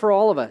is one for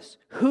all of us.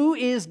 Who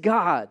is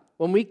God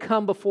when we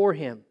come before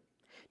Him?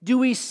 Do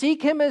we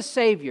seek Him as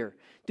Savior?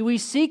 Do we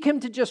seek Him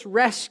to just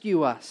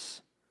rescue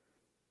us?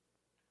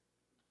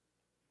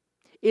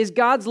 Is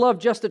God's love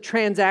just a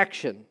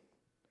transaction?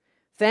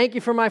 Thank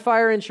you for my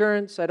fire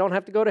insurance. I don't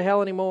have to go to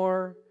hell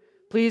anymore.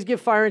 Please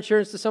give fire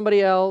insurance to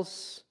somebody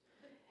else.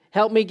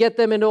 Help me get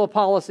them into a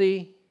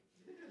policy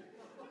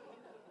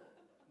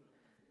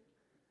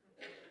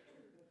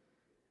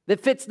that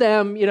fits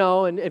them,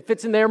 and it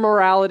fits in their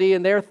morality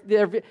and their.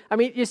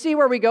 You see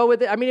where we go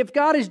with it? If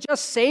God is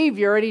just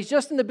Savior and He's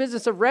just in the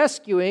business of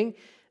rescuing,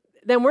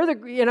 then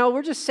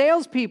we're just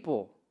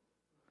salespeople.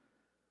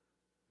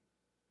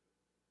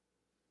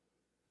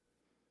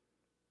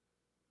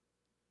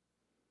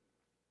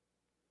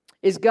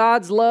 Is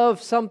God's love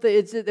something,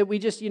 is it that we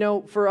just,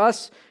 for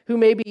us who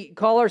maybe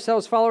call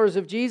ourselves followers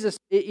of Jesus,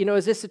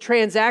 is this a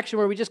transaction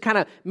where we just kind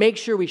of make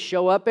sure we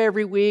show up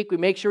every week, we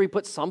make sure we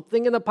put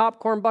something in the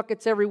popcorn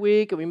buckets every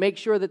week, and we make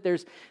sure that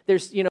there's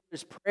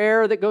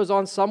prayer that goes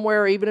on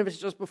somewhere, even if it's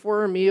just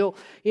before a meal,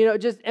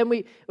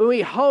 and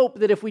we hope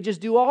that if we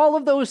just do all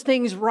of those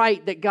things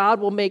right, that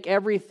God will make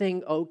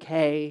everything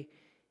okay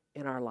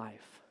in our life.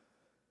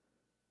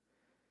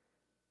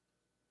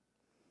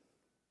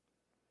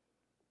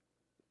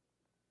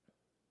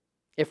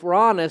 If we're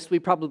honest, we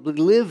probably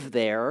live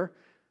there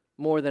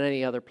more than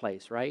any other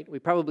place, right? We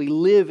probably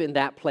live in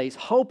that place,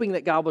 hoping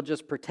that God will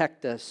just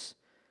protect us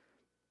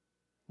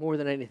more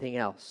than anything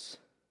else.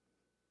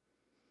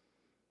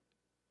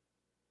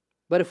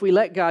 But if we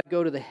let God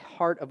go to the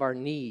heart of our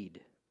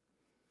need,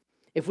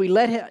 if we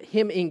let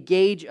Him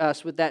engage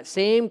us with that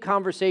same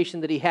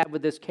conversation that He had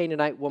with this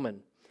Canaanite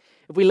woman,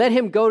 if we let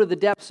Him go to the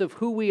depths of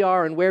who we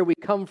are and where we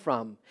come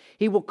from,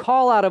 He will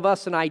call out of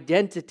us an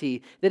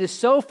identity that is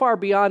so far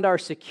beyond our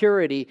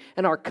security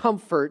and our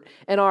comfort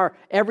and our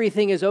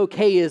everything is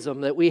okayism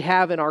that we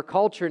have in our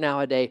culture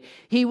nowadays.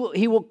 He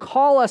will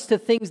call us to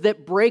things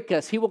that break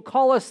us. He will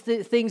call us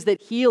to things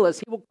that heal us.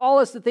 He will call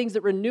us to things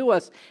that renew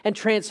us and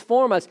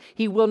transform us.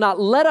 He will not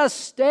let us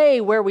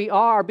stay where we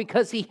are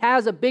because He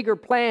has a bigger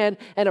plan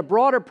and a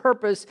broader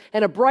purpose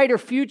and a brighter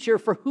future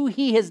for who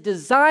He has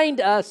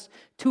designed us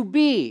to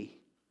be.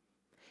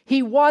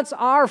 He wants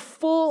our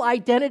full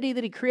identity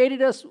that He created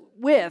us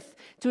with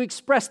to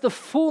express the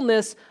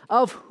fullness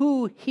of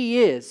who He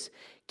is.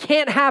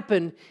 Can't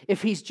happen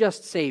if He's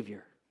just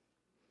Savior.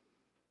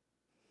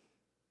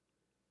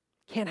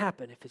 Can't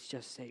happen if it's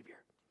just Savior.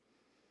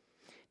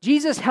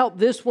 Jesus helped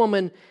this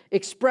woman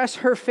express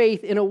her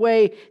faith in a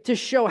way to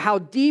show how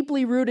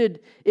deeply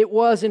rooted it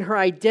was in her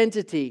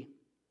identity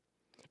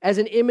as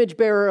an image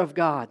bearer of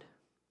God.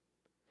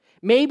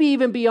 maybe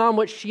even beyond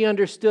what she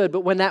understood.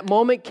 But when that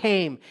moment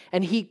came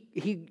and he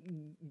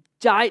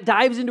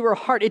dives into her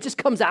heart, it just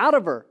comes out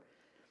of her.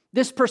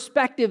 This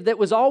perspective that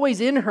was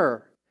always in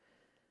her.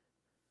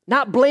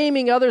 Not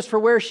blaming others for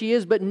where she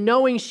is, but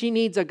knowing she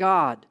needs a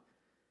God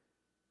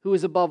who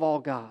is above all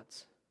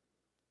gods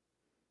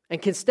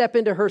and can step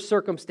into her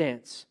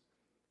circumstance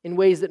in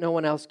ways that no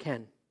one else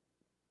can.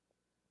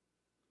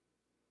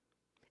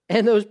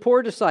 And those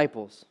poor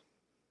disciples.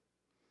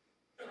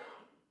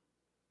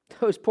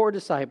 I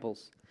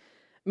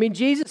mean,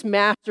 Jesus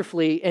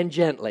masterfully and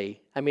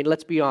gently,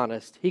 let's be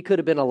honest, he could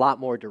have been a lot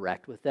more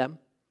direct with them.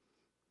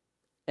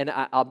 And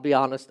I'll be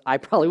honest, I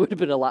probably would have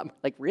been a lot more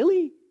like,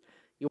 really?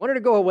 You want her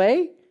to go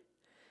away?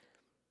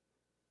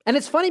 And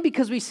it's funny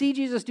because we see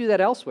Jesus do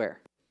that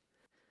elsewhere.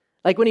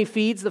 Like when he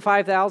feeds the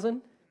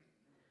 5,000.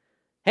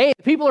 Hey,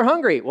 the people are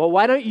hungry. Well,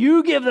 why don't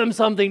you give them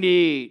something to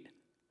eat?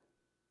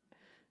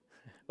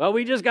 Well,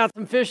 we just got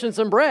some fish and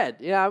some bread.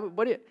 Yeah,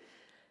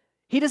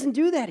 He doesn't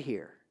do that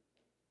here.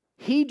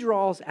 He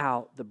draws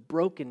out the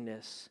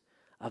brokenness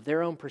of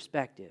their own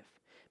perspective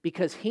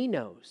because he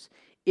knows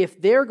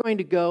if they're going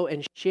to go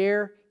and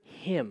share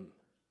him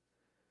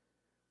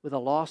with a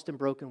lost and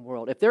broken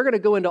world, if they're going to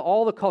go into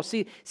all the calls,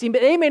 see,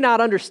 they may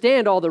not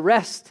understand all the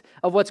rest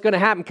of what's going to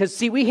happen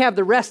because, we have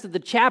the rest of the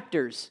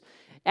chapters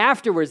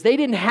afterwards. They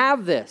didn't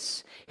have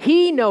this.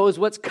 He knows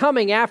what's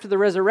coming after the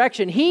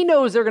resurrection. He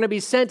knows they're going to be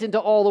sent into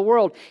all the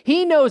world.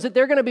 He knows that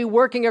they're going to be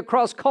working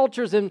across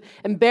cultures and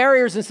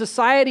barriers and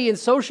society and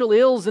social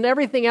ills and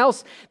everything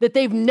else that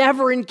they've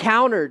never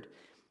encountered.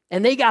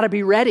 And they got to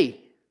be ready.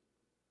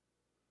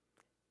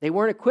 They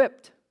weren't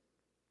equipped.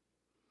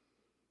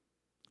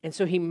 And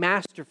so he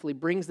masterfully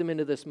brings them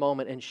into this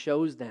moment and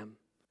shows them,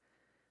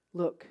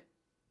 look,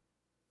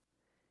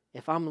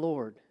 if I'm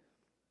Lord,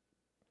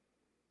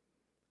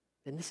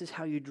 then this is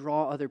how you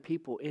draw other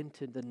people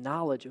into the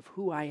knowledge of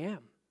who I am.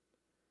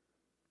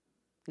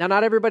 Now,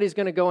 not everybody's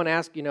going to go and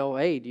ask,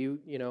 hey,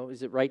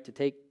 is it right to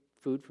take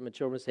food from a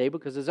children's table?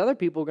 Because there's other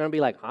people who are going to be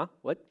like, huh?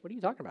 What are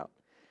you talking about?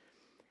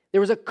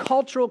 There was a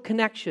cultural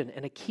connection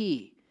and a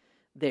key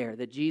there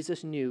that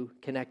Jesus knew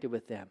connected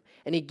with them.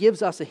 And he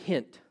gives us a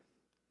hint.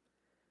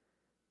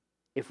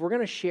 If we're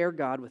going to share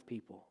God with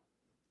people,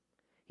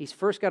 he's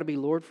first got to be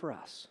Lord for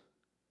us.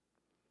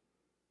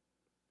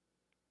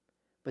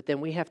 But then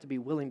we have to be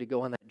willing to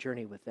go on that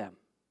journey with them.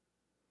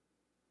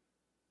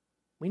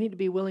 We need to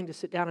be willing to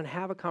sit down and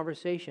have a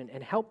conversation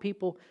and help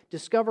people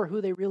discover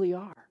who they really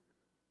are.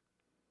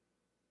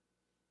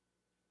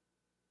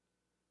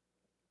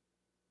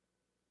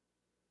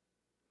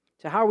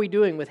 So how are we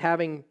doing with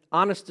having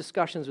honest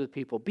discussions with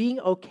people? Being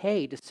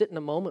okay to sit in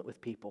a moment with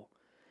people.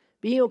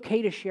 Being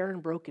okay to share in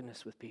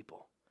brokenness with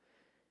people.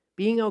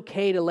 Being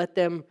okay to let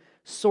them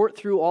sort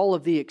through all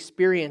of the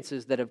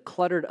experiences that have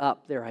cluttered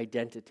up their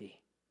identity.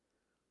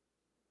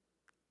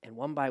 And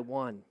one by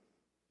one,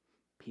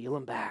 peel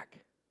them back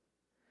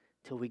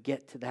till we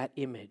get to that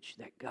image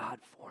that God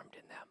formed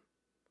in them.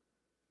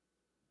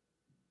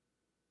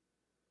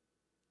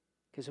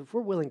 Because if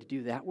we're willing to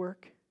do that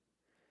work,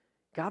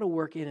 God will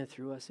work in and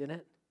through us in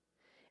it.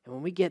 And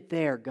when we get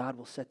there, God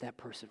will set that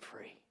person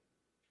free.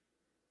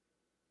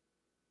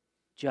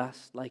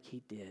 Just like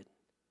he did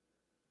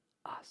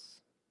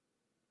us.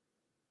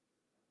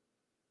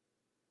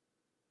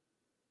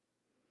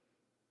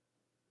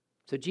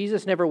 So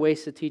Jesus never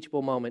wastes a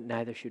teachable moment,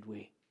 neither should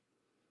we.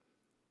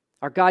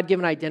 Our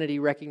God-given identity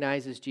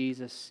recognizes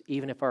Jesus,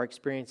 even if our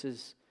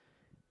experiences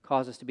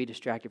cause us to be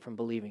distracted from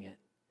believing it.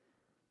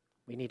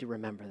 We need to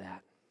remember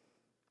that.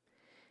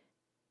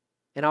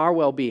 And our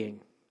well-being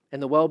and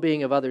the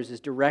well-being of others is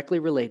directly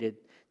related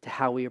to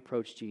how we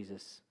approach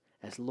Jesus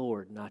as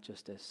Lord, not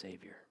just as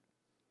Savior.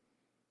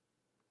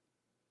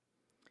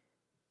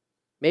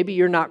 Maybe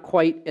you're not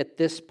quite at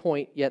this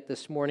point yet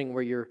this morning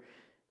where you're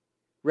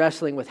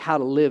wrestling with how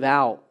to live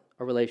out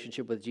a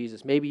relationship with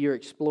Jesus. Maybe you're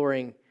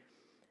exploring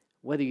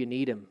whether you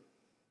need him,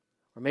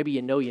 or maybe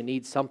you know you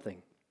need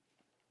something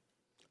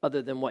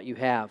other than what you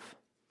have.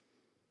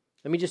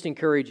 Let me just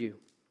encourage you.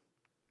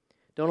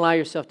 Don't allow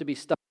yourself to be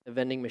stuck in a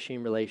vending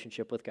machine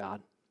relationship with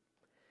God.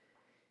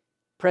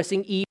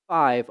 Pressing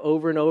E5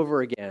 over and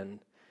over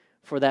again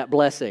for that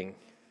blessing,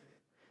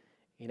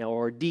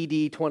 or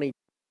DD20,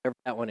 whatever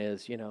that one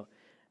is,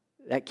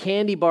 that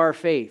candy bar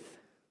faith.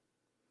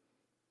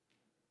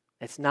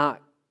 It's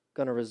not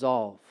going to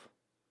resolve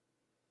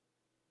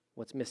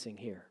what's missing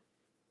here.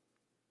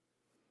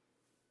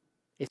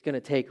 It's going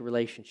to take a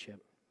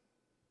relationship.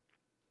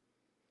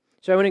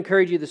 So I would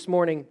encourage you this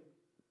morning,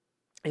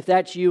 if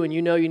that's you and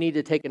you know you need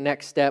to take a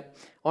next step,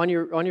 on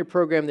your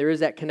program there is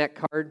that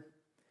Connect card.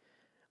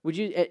 Would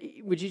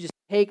you just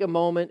take a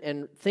moment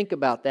and think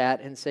about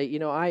that and say,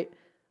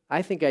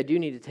 I think I do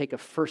need to take a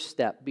first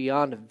step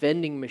beyond a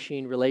vending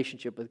machine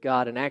relationship with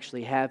God and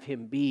actually have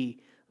him be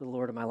the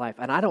Lord of my life.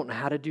 And I don't know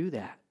how to do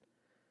that.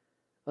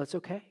 Well, it's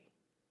okay.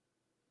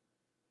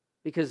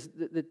 Because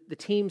the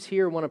teams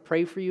here want to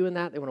pray for you in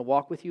that. They want to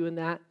walk with you in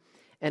that.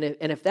 And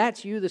if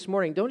that's you this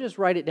morning, don't just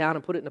write it down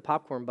and put it in a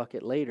popcorn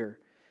bucket later.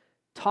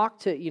 talk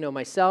to,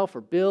 myself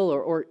or Bill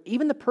or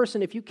even the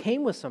person, if you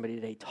came with somebody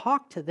today,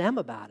 talk to them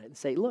about it and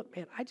say, look,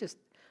 man,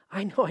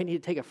 I know I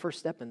need to take a first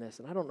step in this,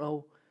 and I don't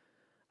know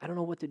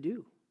what to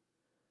do.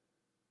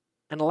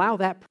 And allow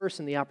that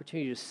person the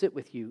opportunity to sit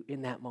with you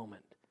in that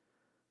moment,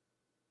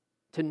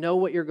 to know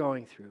what you're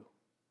going through,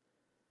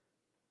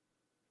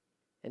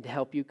 and to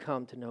help you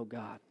come to know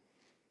God.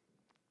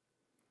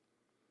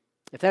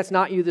 If that's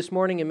not you this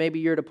morning, and maybe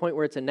you're at a point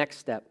where it's a next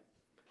step,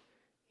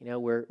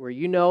 where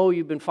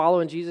you've been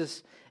following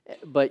Jesus,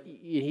 but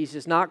he's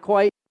just not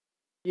quite,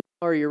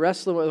 or you're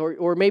wrestling with,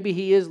 or maybe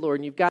he is, Lord,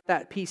 and you've got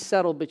that piece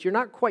settled, but you're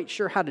not quite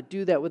sure how to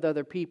do that with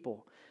other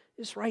people.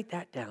 Just write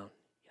that down.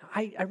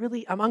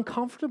 I'm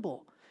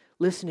uncomfortable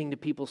listening to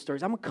people's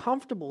stories. I'm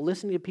uncomfortable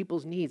listening to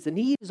people's needs. The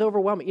need is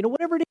overwhelming.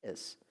 Whatever it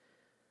is,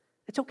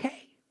 it's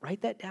okay.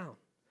 Write that down.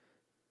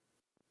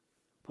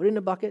 Put it in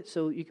a bucket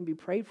so you can be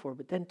prayed for,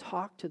 but then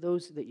talk to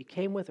those that you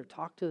came with or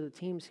talk to the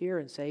teams here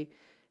and say,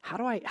 how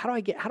do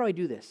I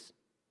do this?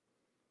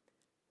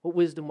 What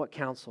wisdom, what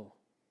counsel?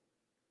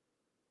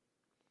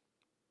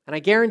 And I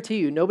guarantee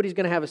you, nobody's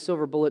going to have a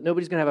silver bullet.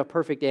 Nobody's going to have a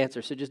perfect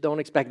answer, so just don't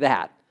expect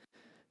that.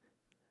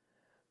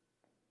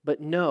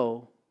 But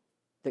know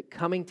that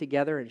coming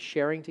together and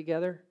sharing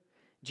together,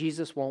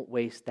 Jesus won't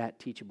waste that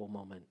teachable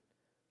moment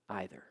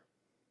either.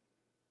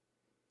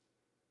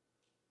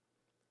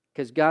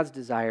 Because God's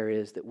desire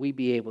is that we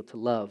be able to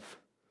love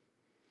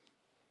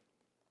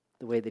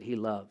the way that he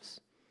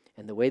loves.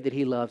 And the way that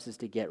he loves is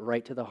to get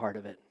right to the heart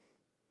of it.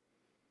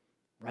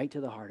 Right to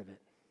the heart of it.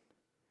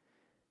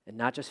 And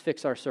not just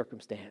fix our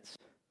circumstance,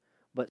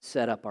 but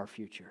set up our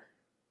future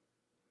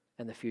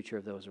and the future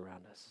of those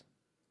around us.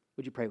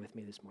 Would you pray with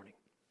me this morning?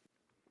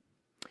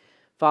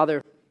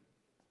 Father,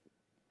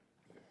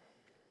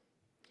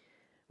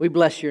 we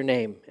bless your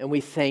name and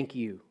we thank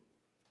you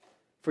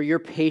for your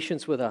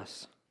patience with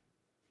us.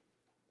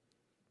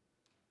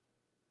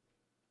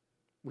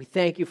 We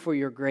thank you for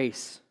your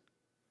grace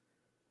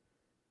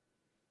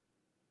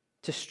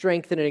to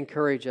strengthen and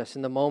encourage us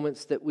in the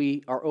moments that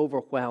we are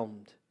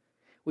overwhelmed.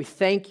 We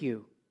thank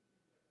you.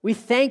 We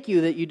thank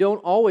you that you don't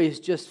always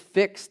just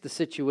fix the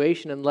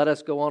situation and let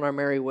us go on our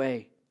merry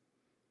way.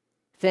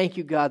 Thank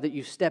you, God, that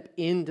you step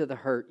into the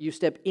hurt. You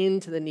step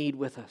into the need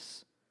with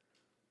us.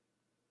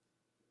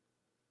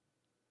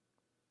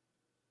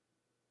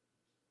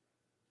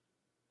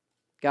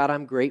 God,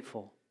 I'm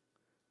grateful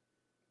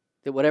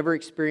that whatever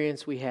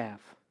experience we have,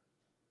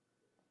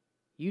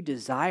 you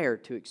desire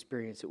to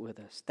experience it with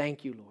us.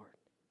 Thank you, Lord.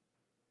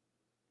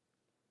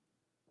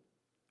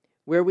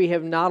 Where we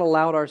have not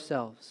allowed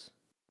ourselves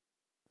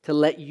to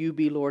let you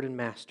be Lord and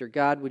Master,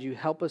 God, would you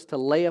help us to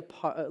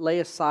lay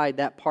aside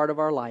that part of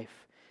our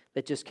life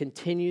that just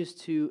continues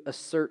to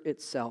assert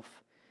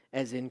itself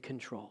as in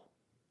control.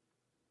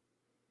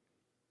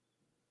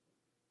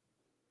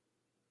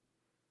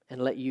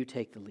 And let you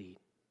take the lead.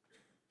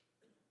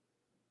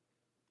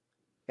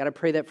 God, I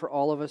pray that for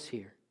all of us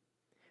here,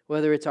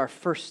 whether it's our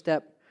first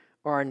step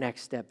or our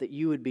next step, that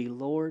you would be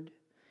Lord,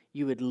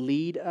 you would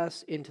lead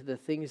us into the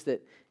things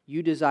that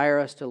you desire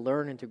us to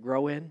learn and to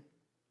grow in,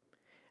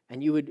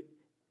 and you would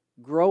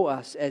grow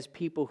us as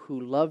people who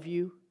love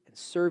you and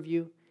serve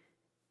you,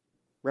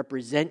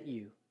 represent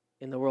you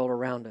in the world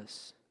around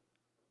us.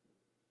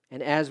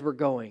 And as we're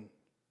going,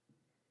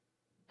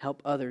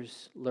 help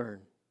others learn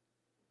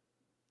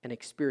and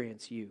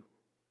experience you.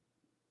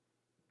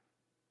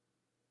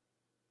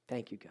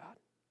 Thank you, God.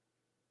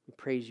 We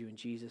praise you in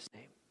Jesus'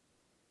 name.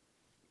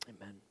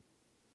 Amen.